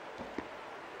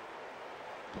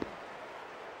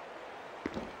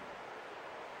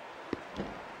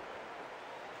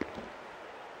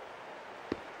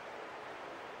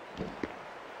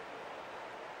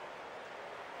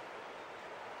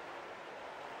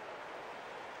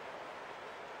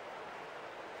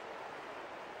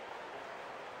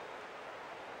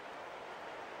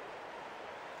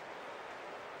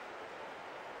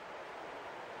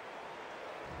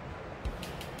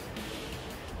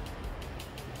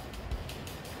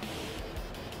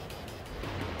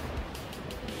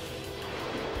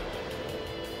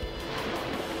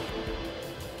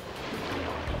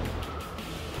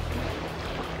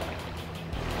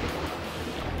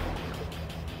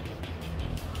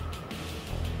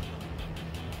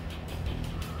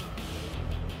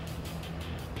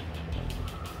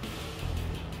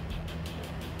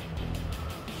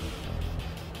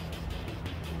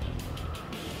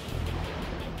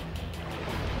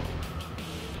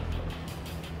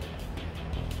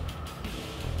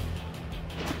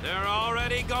 They're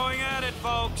already going at it,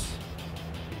 folks.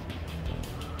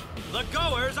 The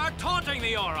goers are taunting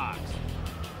the Aurochs.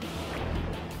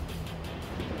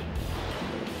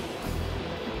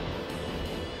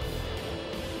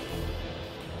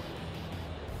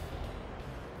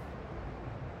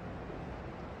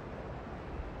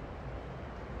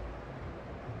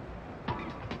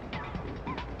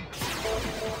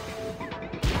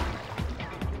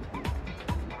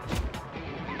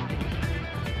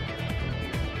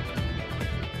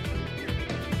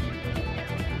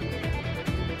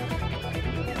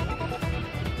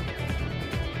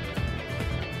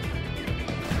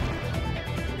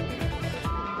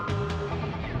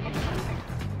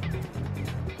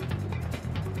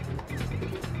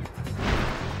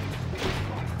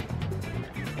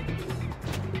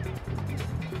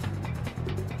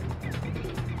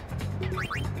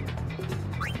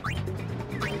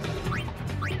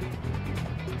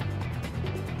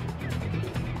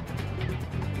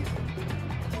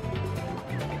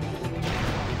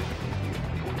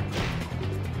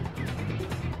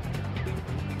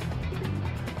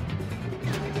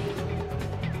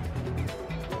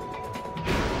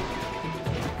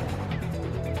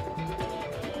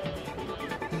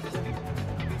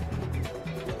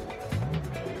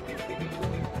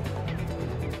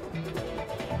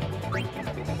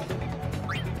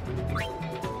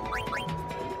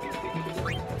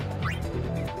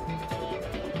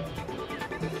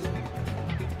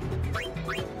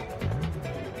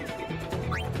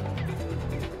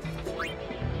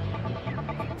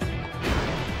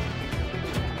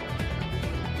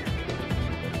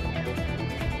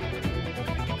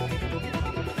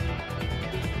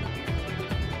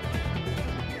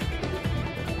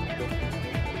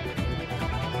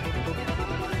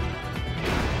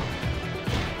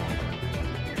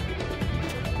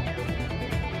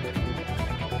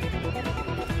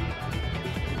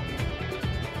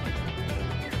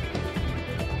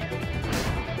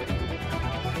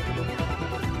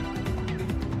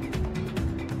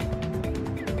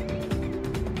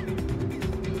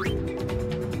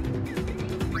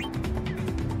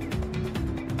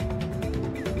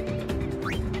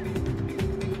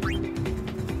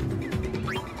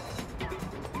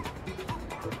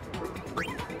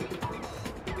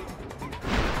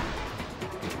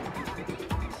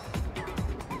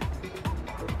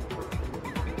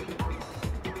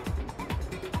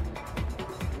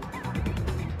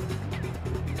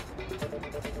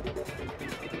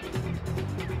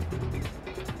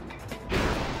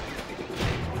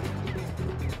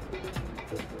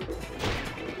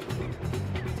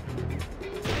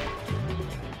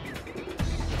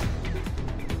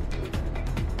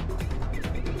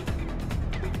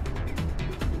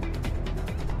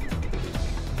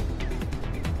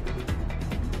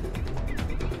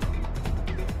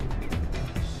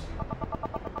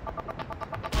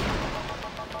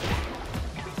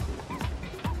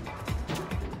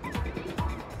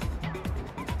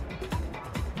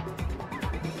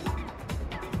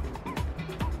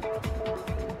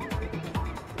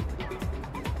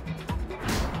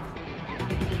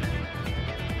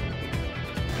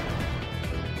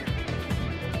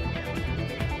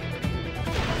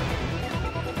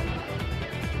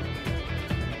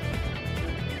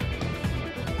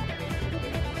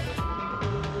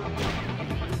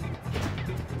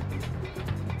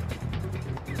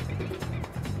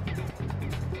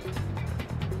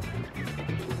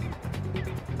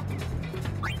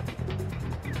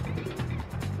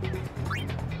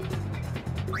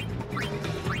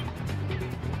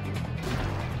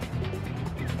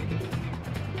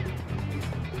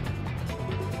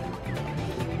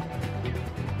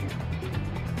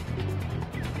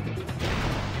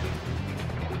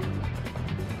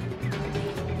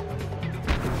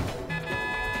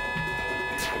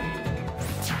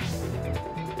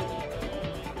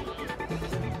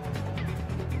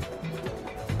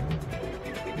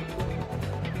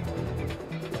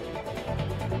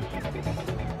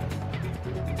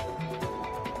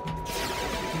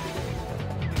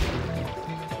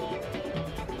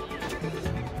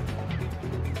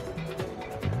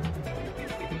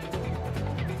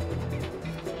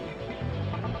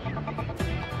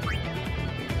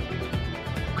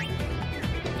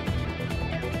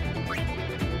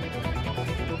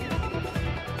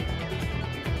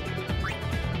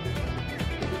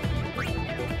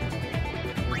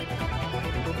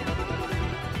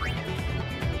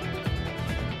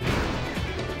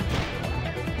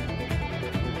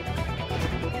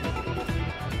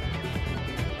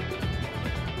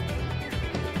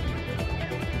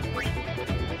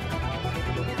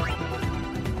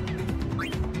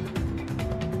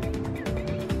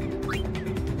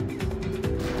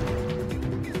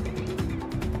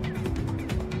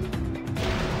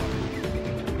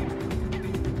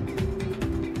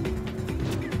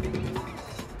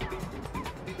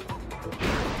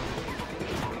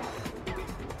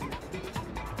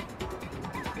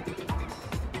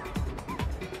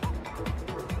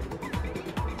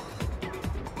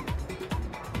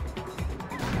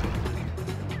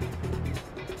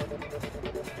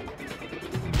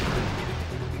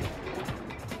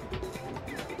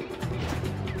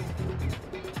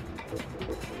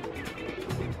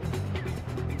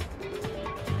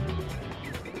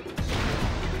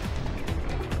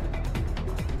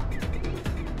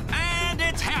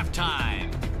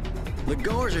 The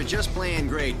Goers are just playing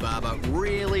great, Baba.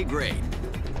 Really great.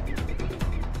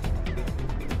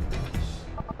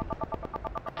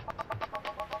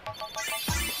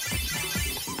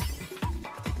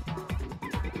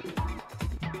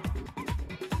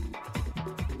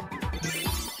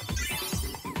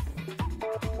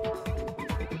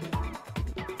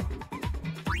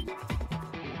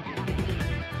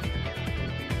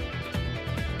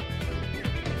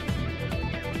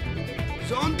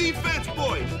 Zone defense,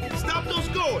 boys! Stop those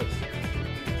Goers!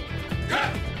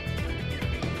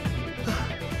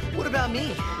 What about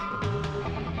me?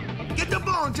 Get the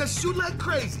ball and just shoot like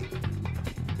crazy!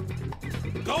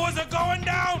 Goers are going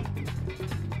down!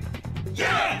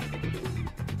 Yeah!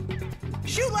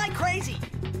 Shoot like crazy!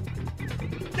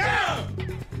 Down!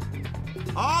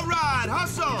 All right,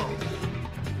 hustle!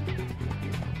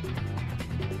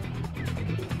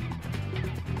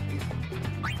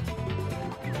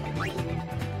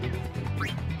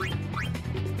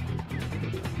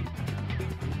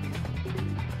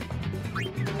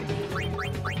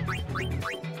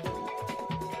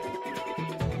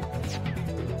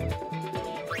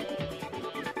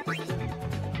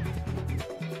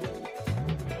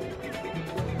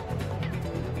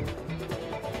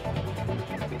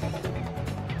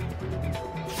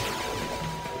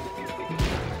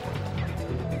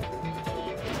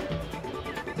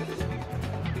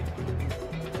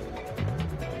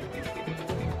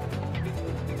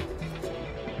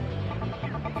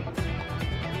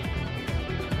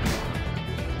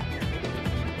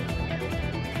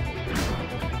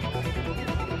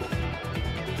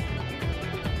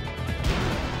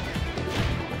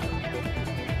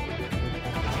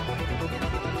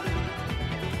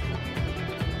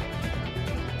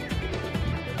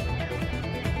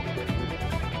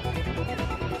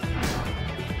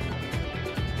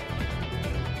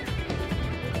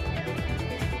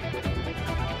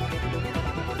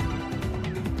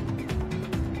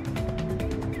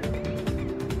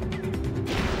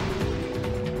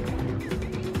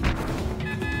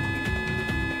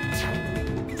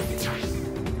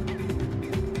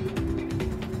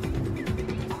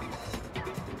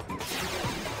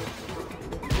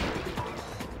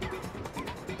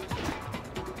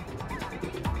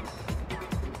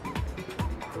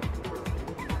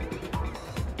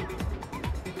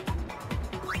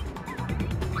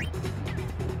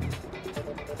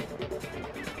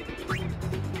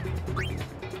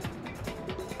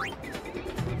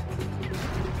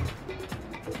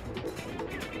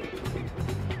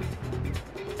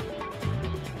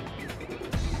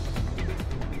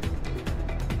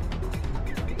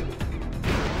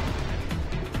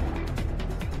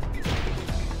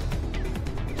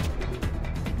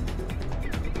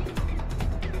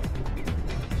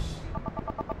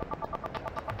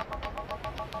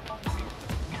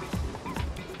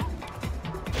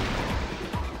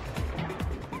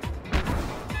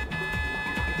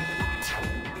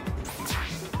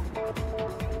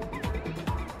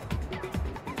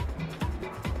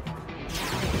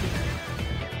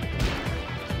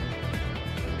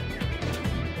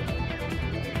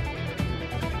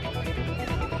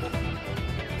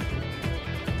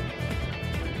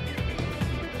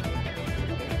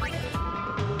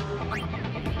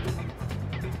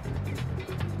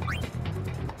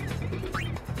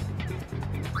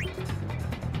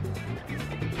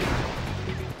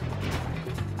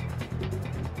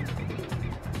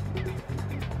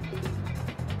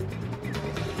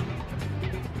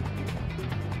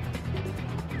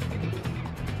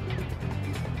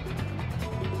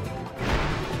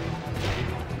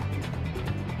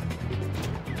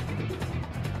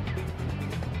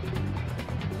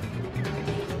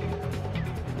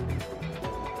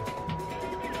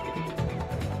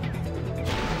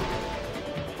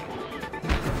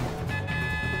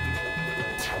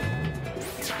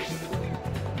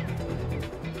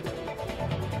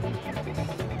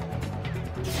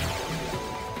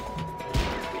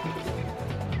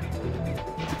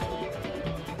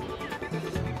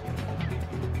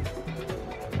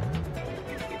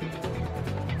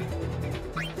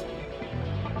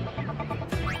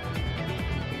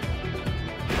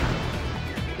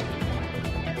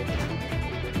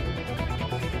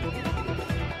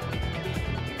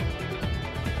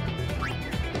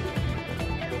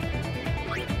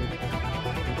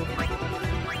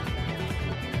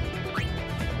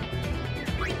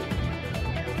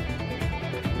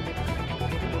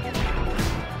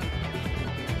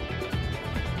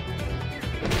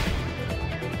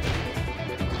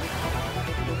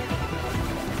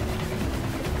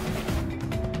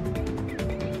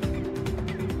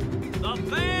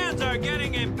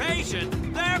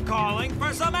 impatient, they're calling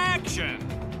for some action.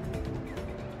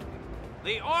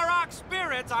 The Auroch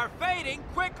spirits are fading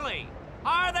quickly.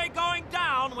 Are they going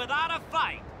down without a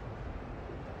fight?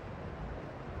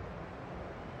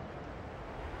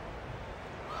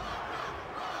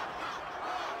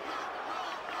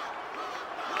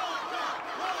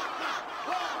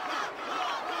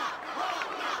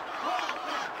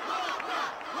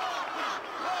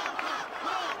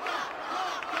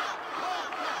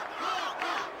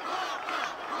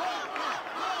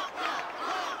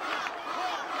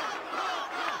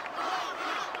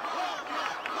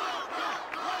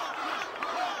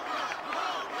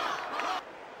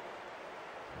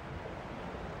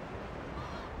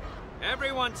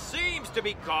 Everyone seems to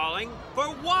be calling for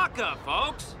Waka,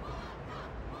 folks.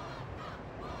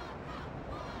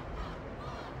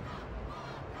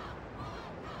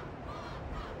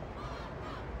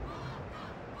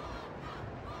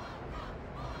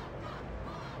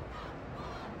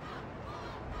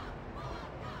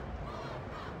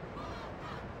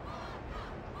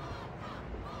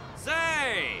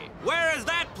 Say, where is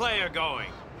that player going?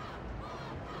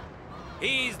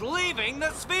 He's leaving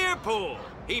the sphere pool.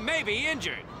 He may be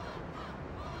injured.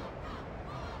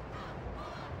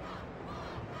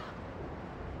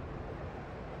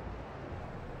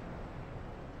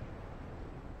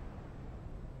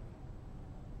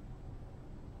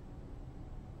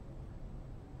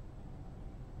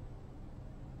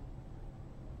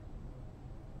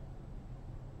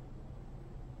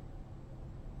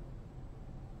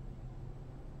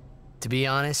 To be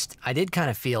honest, I did kind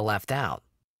of feel left out.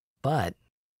 But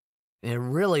it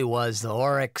really was the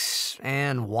Oryx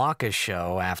and Waka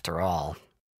show after all.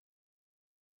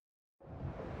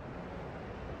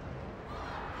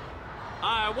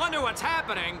 I wonder what's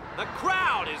happening. The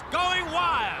crowd is going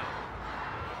wild.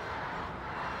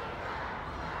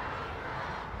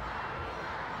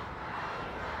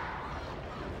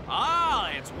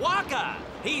 Ah, it's Waka.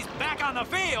 He's back on the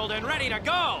field and ready to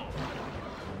go.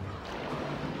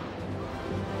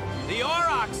 The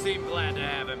Aurochs seem glad to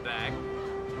have him back.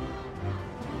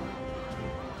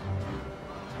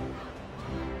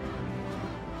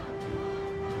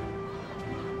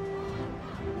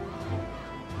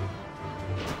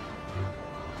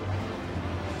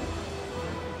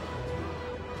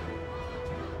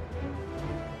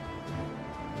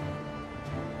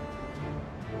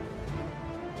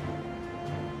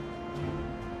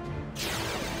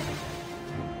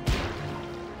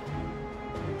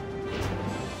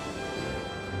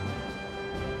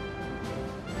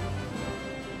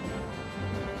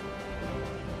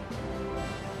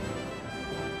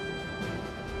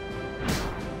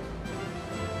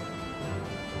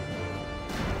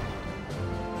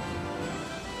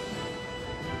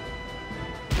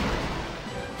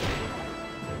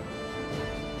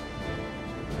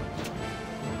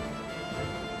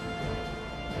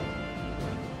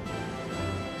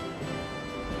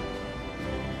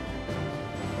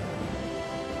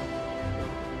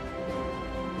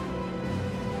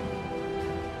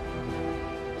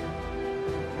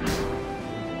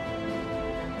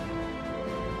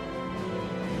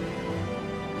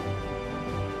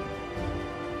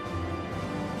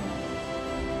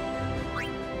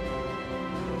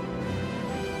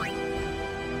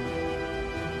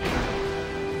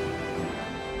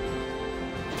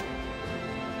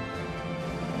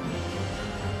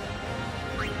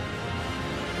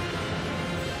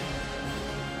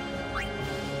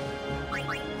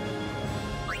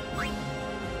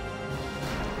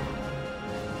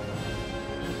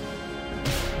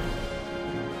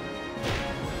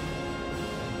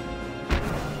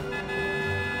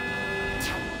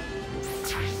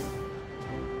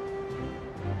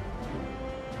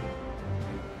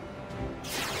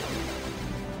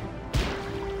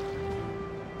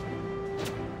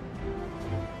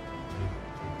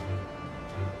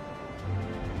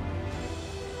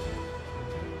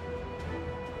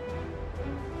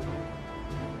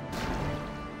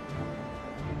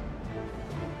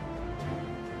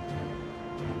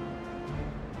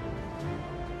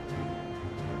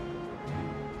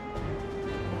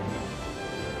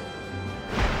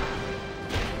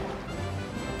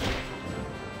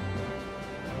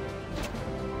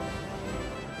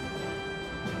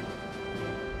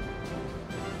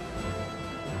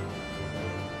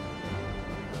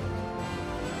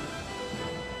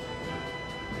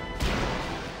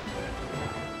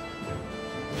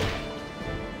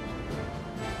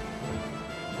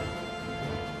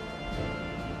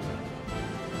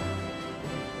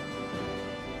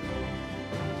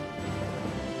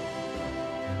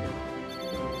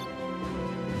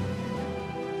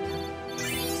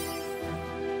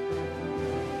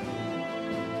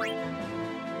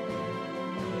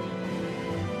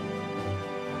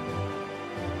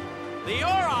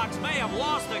 may have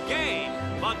lost a game,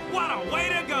 but what a way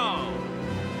to go!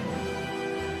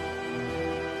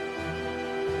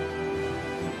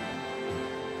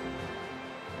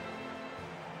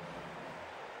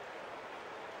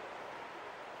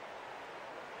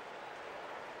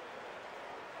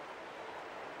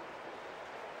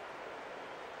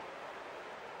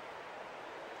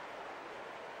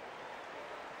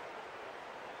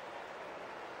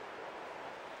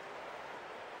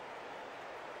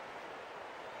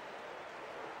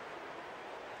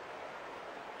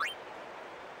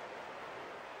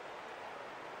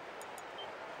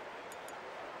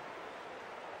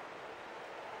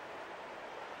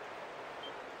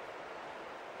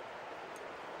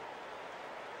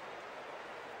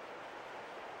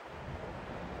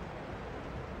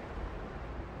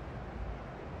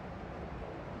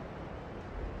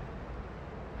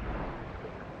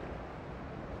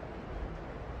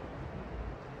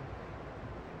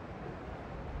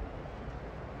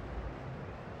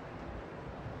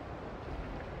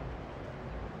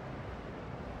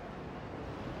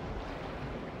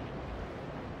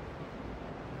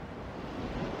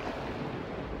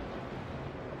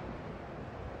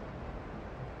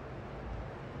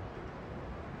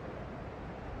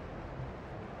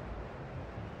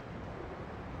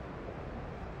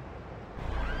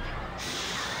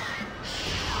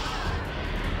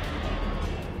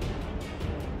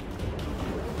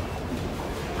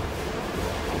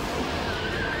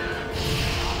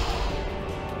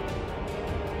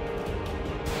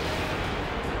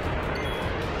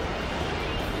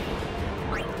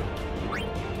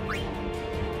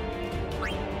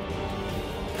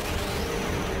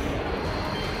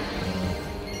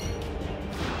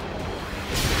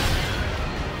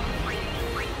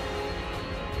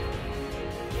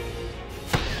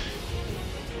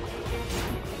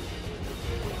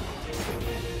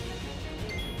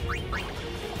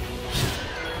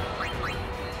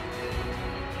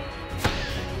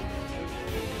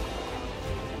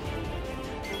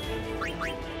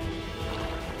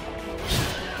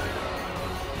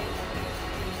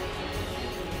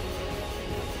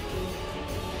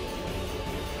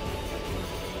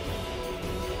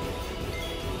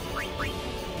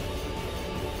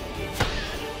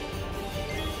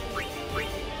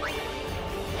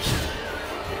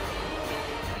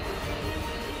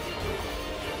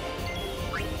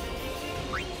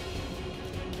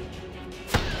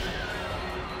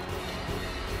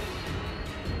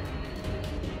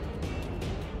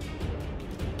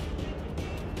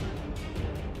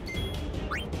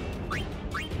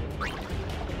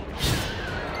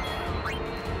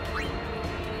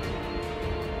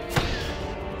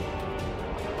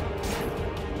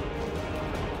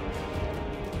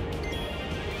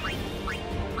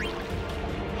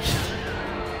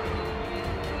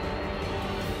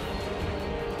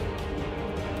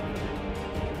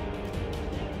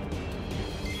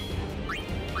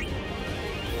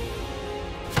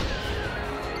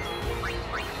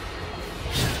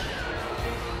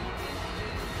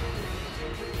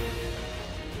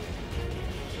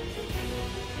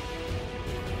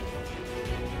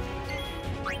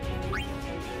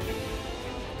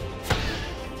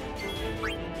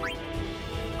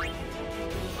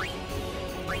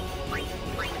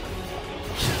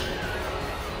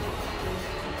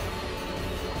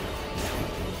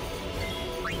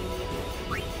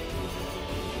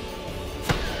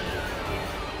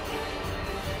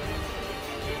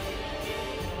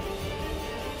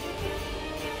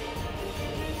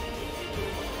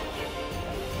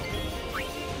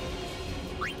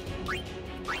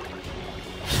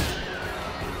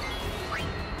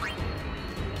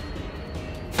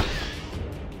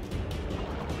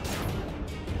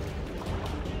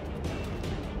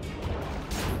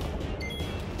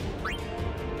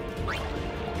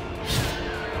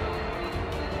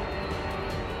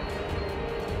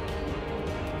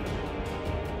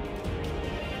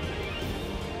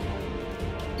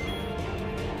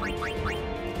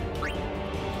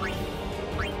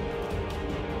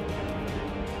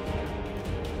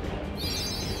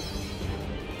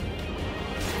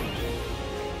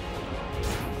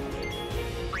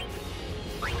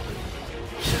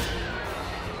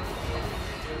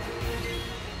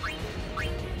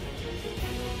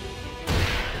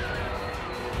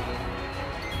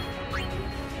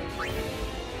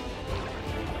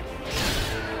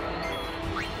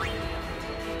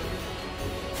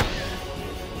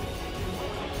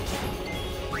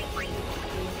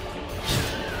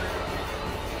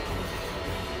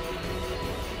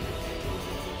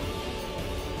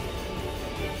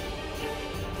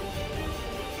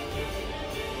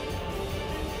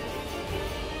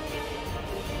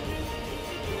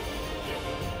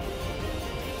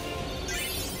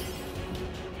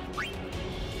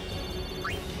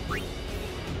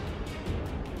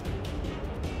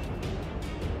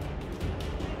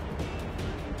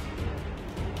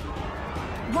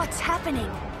 What's happening?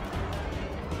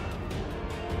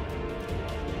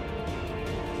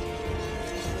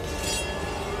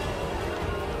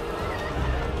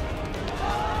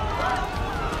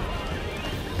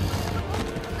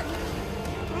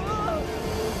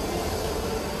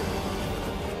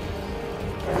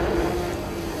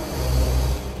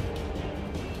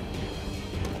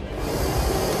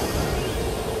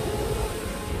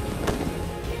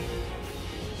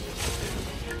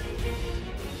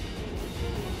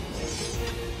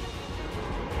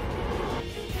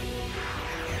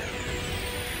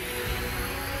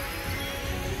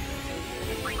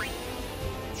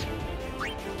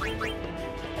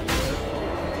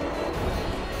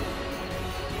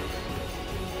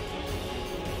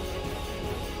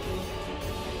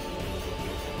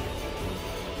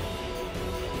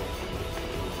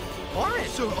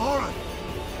 Sir Oran!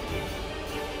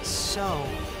 So,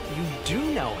 you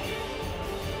do know him?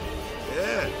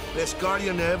 Yeah, best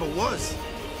guardian there ever was.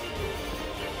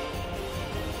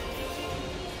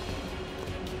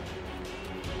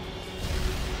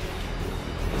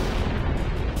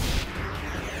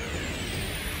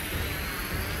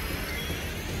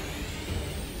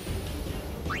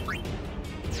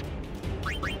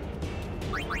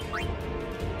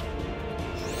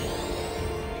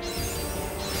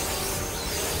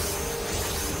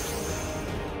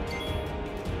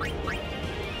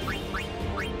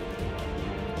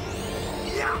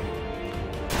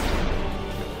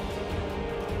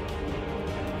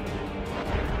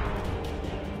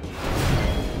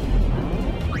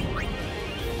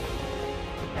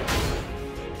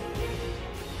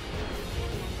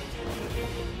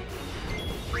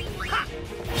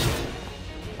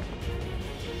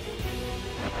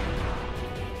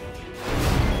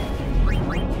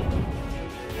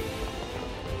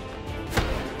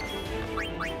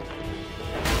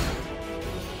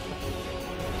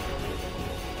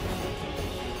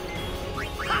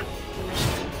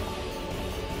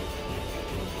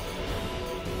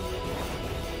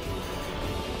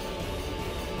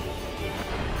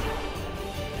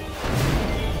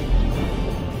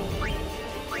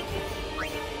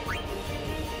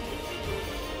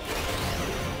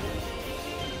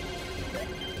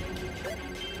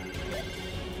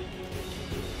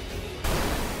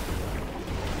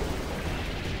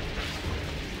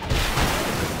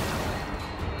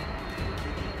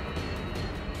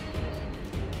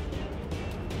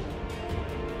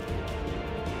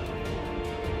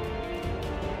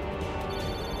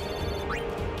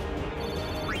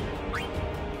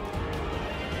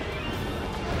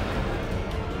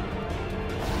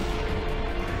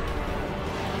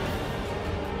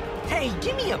 Hey,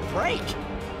 give me a break!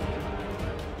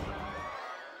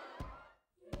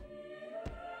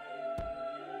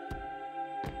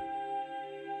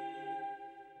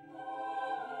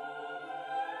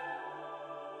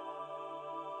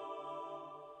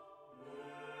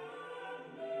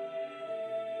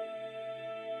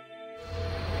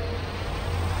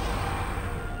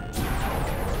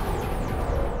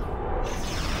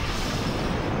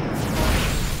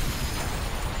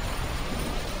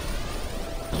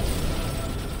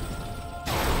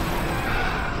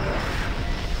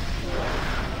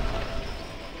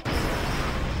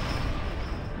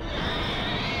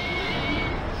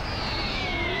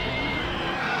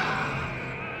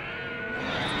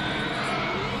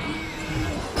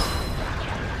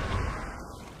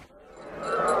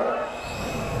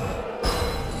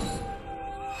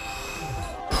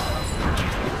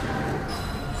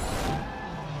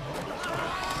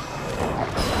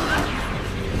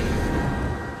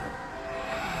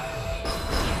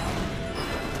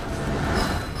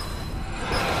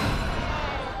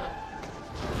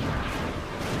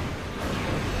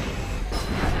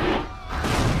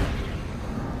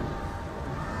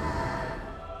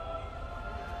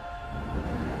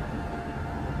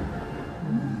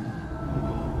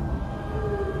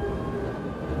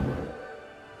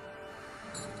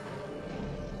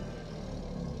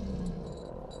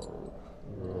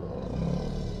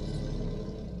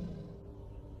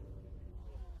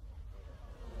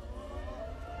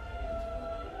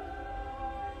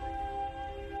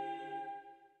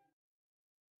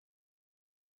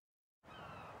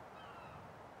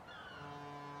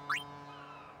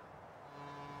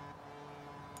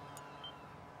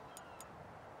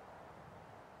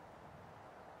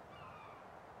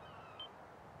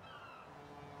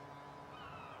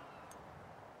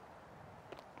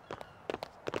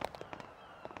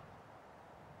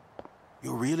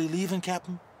 You're really leaving,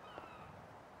 Captain?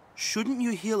 Shouldn't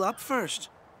you heal up first?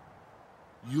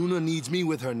 Yuna needs me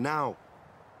with her now.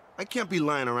 I can't be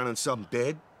lying around in some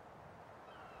bed.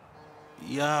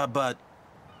 Yeah, but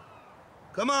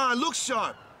Come on, look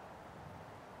sharp.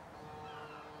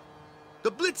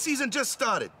 The Blitz season just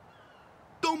started.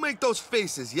 Don't make those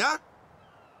faces, yeah?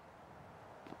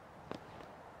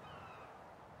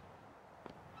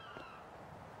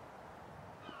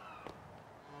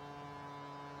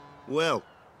 Well,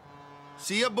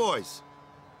 see ya, boys.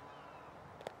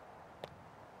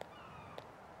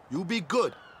 You be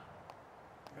good.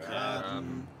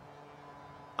 Captain.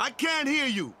 I can't hear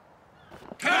you.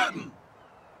 Captain!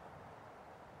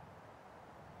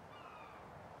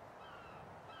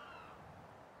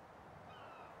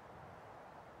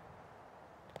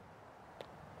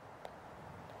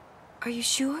 Are you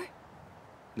sure?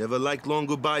 Never liked long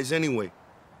goodbyes anyway.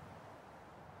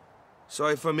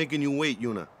 Sorry for making you wait,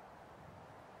 Yuna.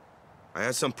 I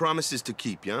had some promises to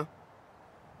keep, yeah?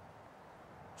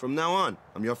 From now on,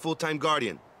 I'm your full-time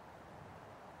guardian.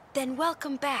 Then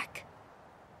welcome back,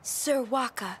 Sir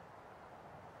Waka.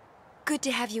 Good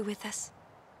to have you with us.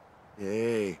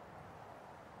 Hey.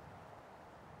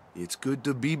 It's good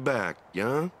to be back,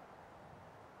 yeah?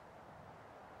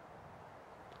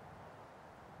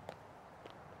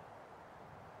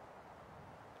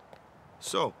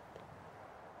 So,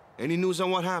 any news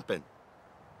on what happened?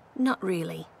 Not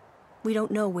really. We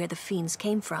don't know where the fiends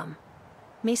came from.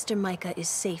 Maester Micah is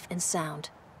safe and sound,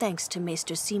 thanks to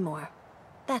Maester Seymour.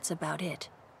 That's about it.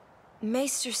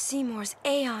 Maester Seymour's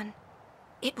Aeon.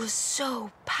 It was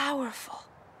so powerful.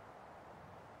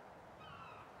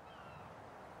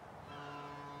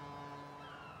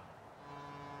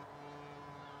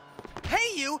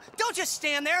 Hey, you! Don't just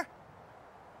stand there!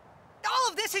 All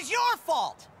of this is your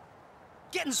fault!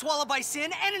 Getting swallowed by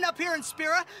sin, ending up here in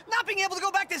Spira, not being able to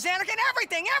go back to Xanarkand,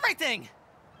 everything!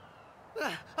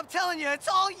 I'm telling you, it's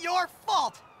all your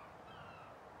fault!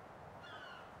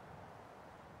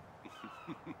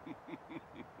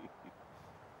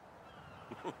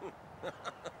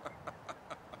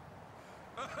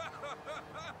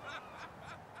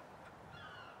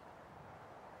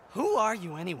 Who are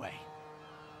you, anyway?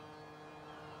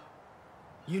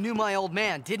 You knew my old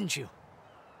man, didn't you?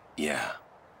 Yeah,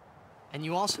 And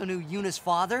you also knew Yuna's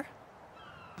father?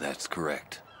 that's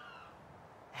correct.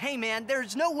 Hey, man,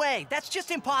 there's no way. That's just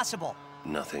impossible.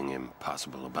 Nothing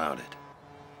impossible about it.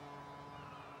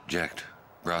 Jecht,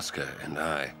 Braska, and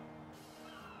I,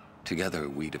 together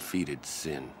we defeated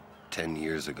Sin 10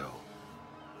 years ago.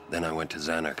 Then I went to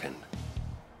Xanarkand,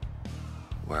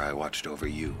 where I watched over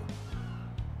you,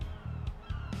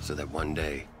 so that one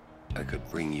day I could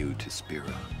bring you to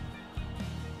Spira.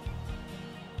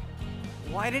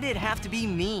 Why did it have to be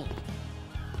me?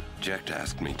 Jecht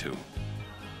asked me to.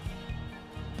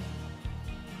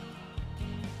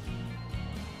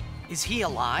 Is he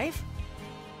alive?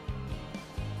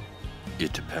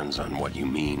 It depends on what you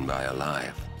mean by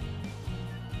alive.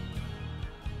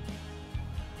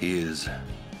 He is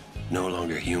no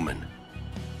longer human.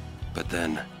 But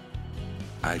then,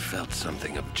 I felt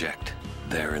something of Jecht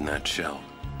there in that shell,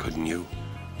 couldn't you?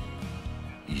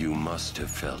 You must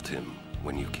have felt him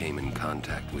when you came in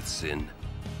contact with Sin.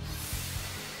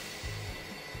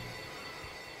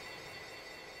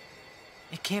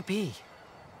 It can't be.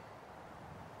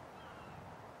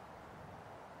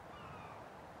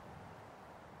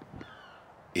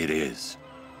 It is.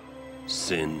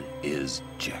 Sin is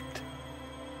Jecht.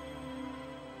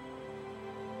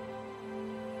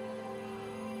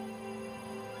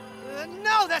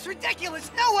 No, that's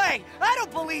ridiculous! No way! I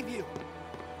don't believe you!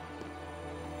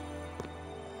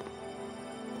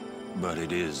 But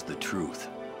it is the truth.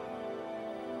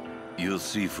 You'll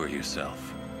see for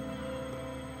yourself.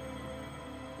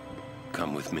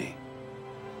 Come with me.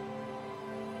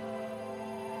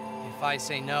 If I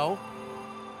say no?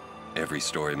 Every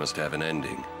story must have an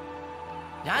ending.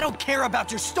 I don't care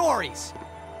about your stories!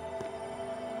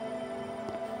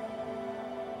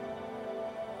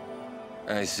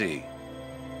 I see.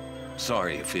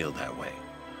 Sorry you feel that way.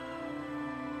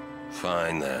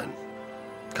 Fine then.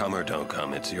 Come or don't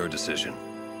come, it's your decision.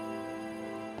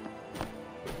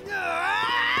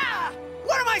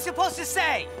 What am I supposed to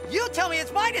say? You tell me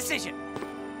it's my decision.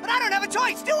 But I don't have a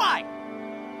choice, do I?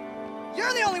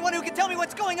 You're the only one who can tell me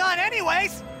what's going on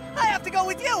anyways. I have to go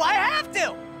with you, I have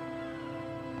to!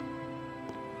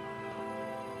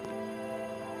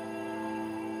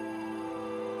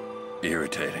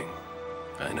 Irritating,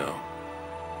 I know.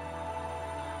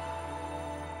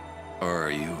 Or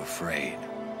are you afraid?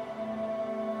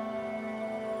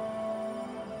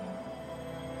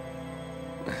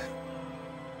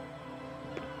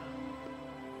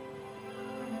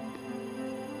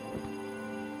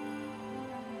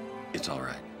 It's all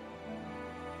right.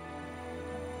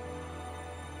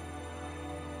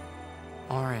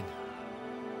 Orin.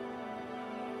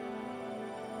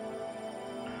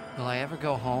 Will I ever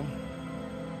go home?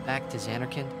 Back to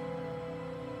Xanarkand?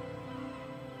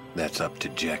 That's up to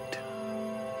Jecht.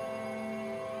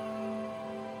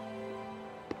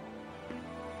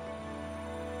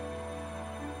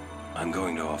 I'm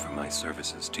going to offer my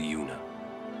services to Yuna.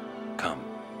 Come.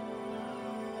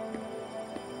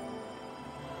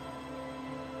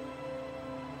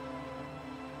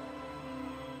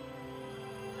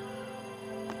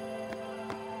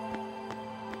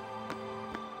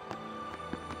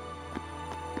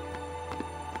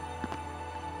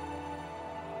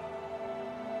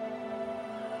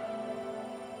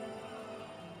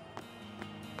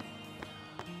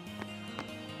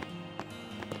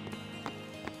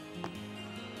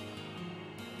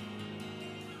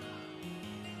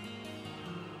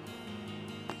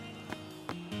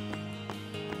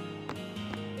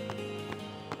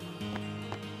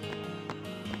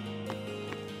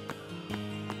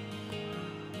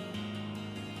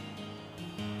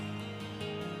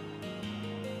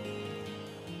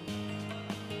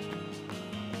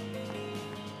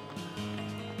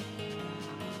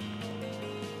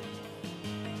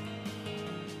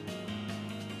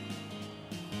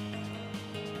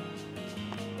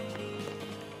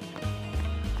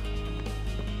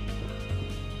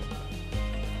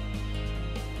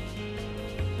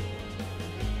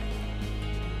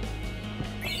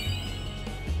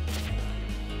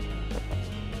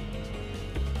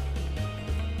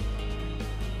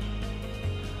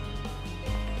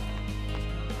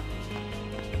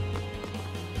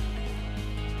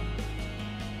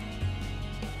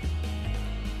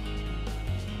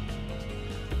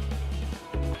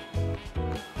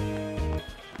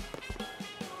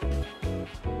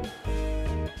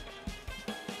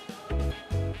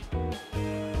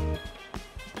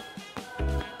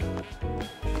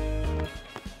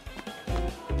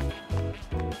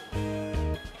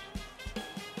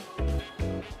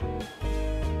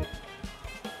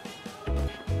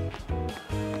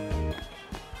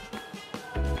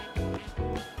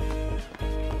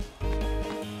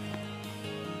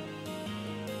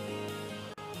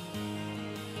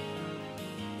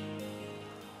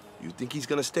 You think he's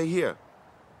gonna stay here?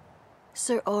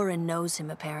 Sir Orin knows him,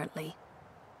 apparently.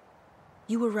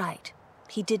 You were right.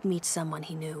 He did meet someone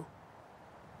he knew.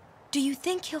 Do you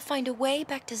think he'll find a way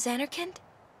back to Xanarkand?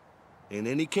 In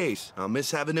any case, I'll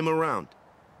miss having him around.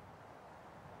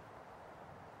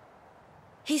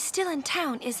 He's still in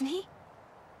town, isn't he?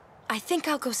 I think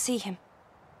I'll go see him.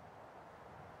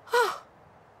 Oh!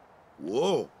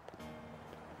 Whoa!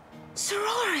 Sir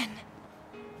Orin!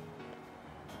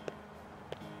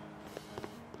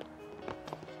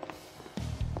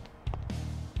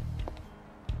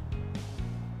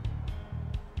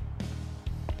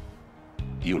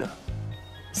 Yuna.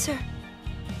 Sir.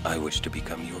 I wish to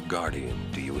become your guardian.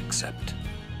 Do you accept?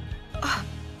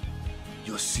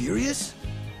 You're serious?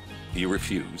 You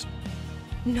refuse?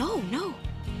 No.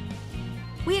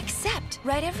 We accept,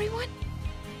 right, everyone?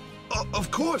 Of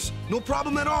course! No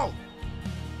problem at all!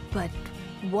 But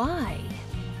why?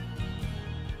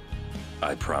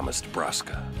 I promised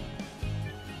Braska.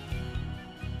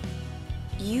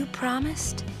 You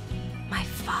promised? My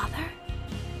father?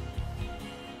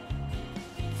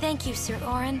 Thank you, Sir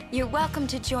Orin. You're welcome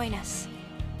to join us.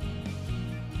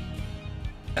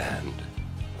 And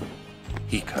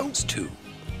he comes too.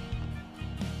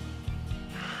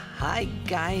 Hi,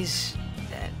 guys.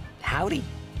 Howdy.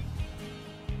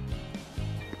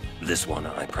 This one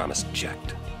I promised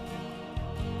Jecht.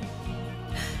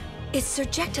 Is Sir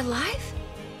Jecht alive?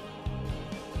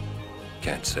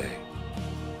 Can't say.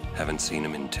 Haven't seen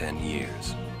him in 10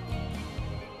 years.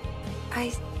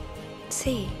 I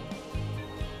see.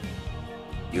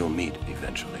 You'll meet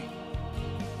eventually.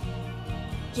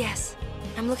 Yes,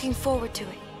 I'm looking forward to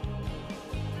it.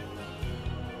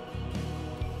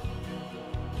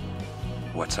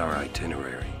 What's our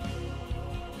itinerary?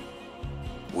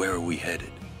 Where are we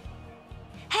headed?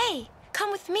 Hey,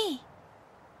 come with me.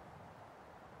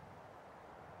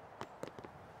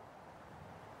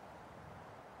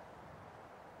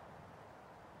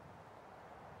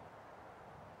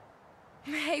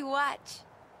 Hey, watch.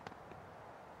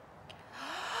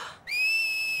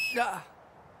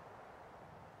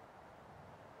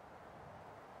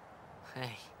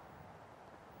 Hey,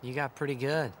 you got pretty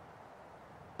good.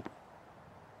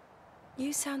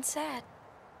 You sound sad.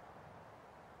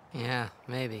 Yeah,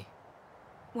 maybe.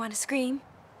 Want to scream?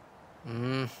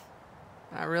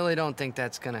 I really don't think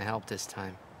that's gonna help this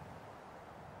time.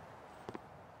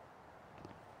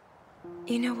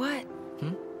 You know what?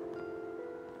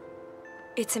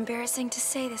 It's embarrassing to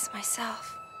say this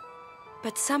myself,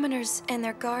 but summoners and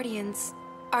their guardians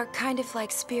are kind of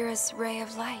like Spira's ray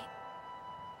of light.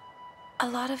 A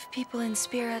lot of people in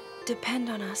Spira depend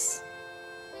on us.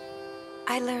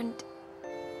 I learned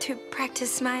to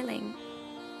practice smiling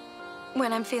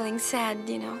when I'm feeling sad,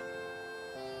 you know.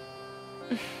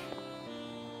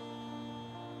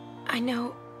 I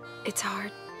know it's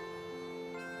hard.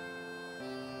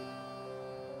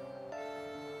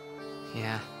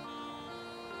 Yeah.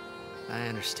 I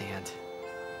understand.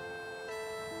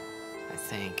 I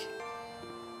think.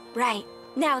 Right.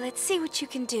 Now let's see what you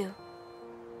can do.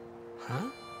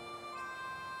 Huh?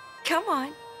 Come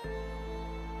on.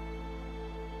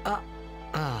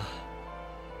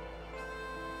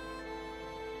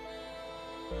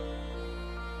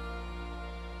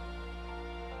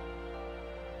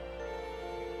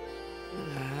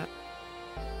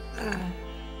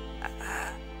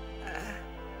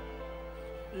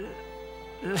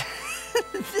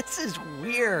 This is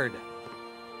weird.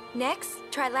 Next,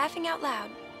 try laughing out loud.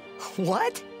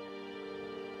 What?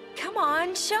 Come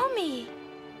on, show me.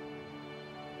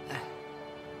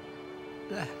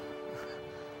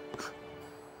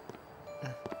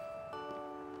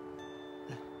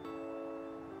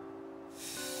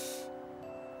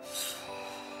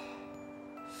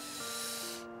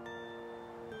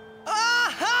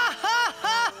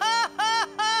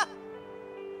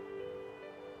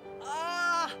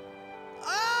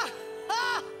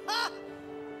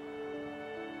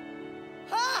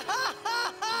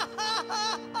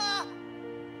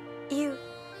 You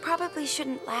probably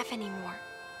shouldn't laugh anymore.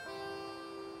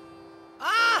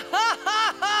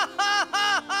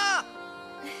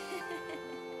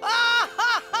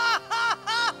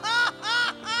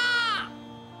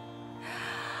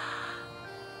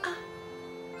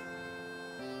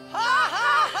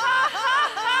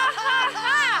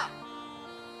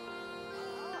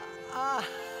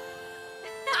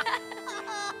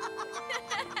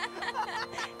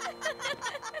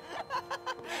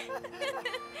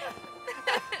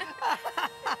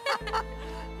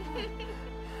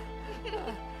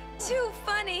 Too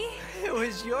funny. It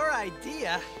was your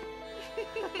idea.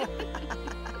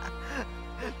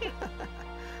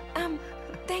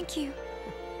 Thank you.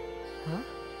 Huh?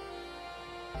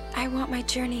 I want my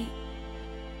journey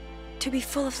to be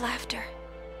full of laughter.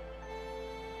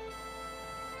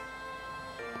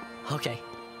 Okay.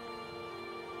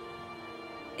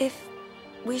 If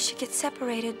we should get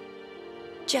separated,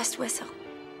 just whistle.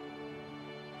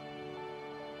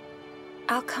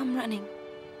 I'll come running.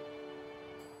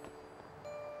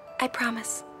 I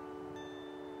promise.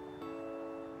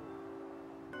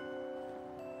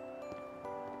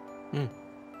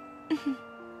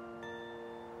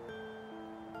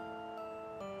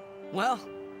 Well,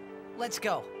 let's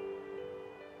go.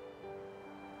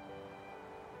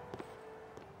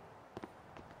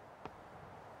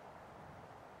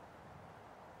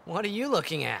 What are you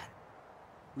looking at?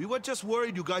 We were just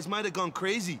worried you guys might have gone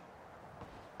crazy.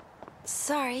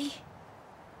 Sorry.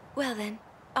 Well then,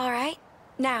 all right.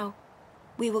 Now,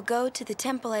 we will go to the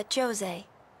temple at Jose.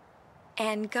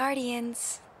 And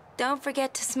Guardians, don't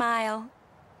forget to smile.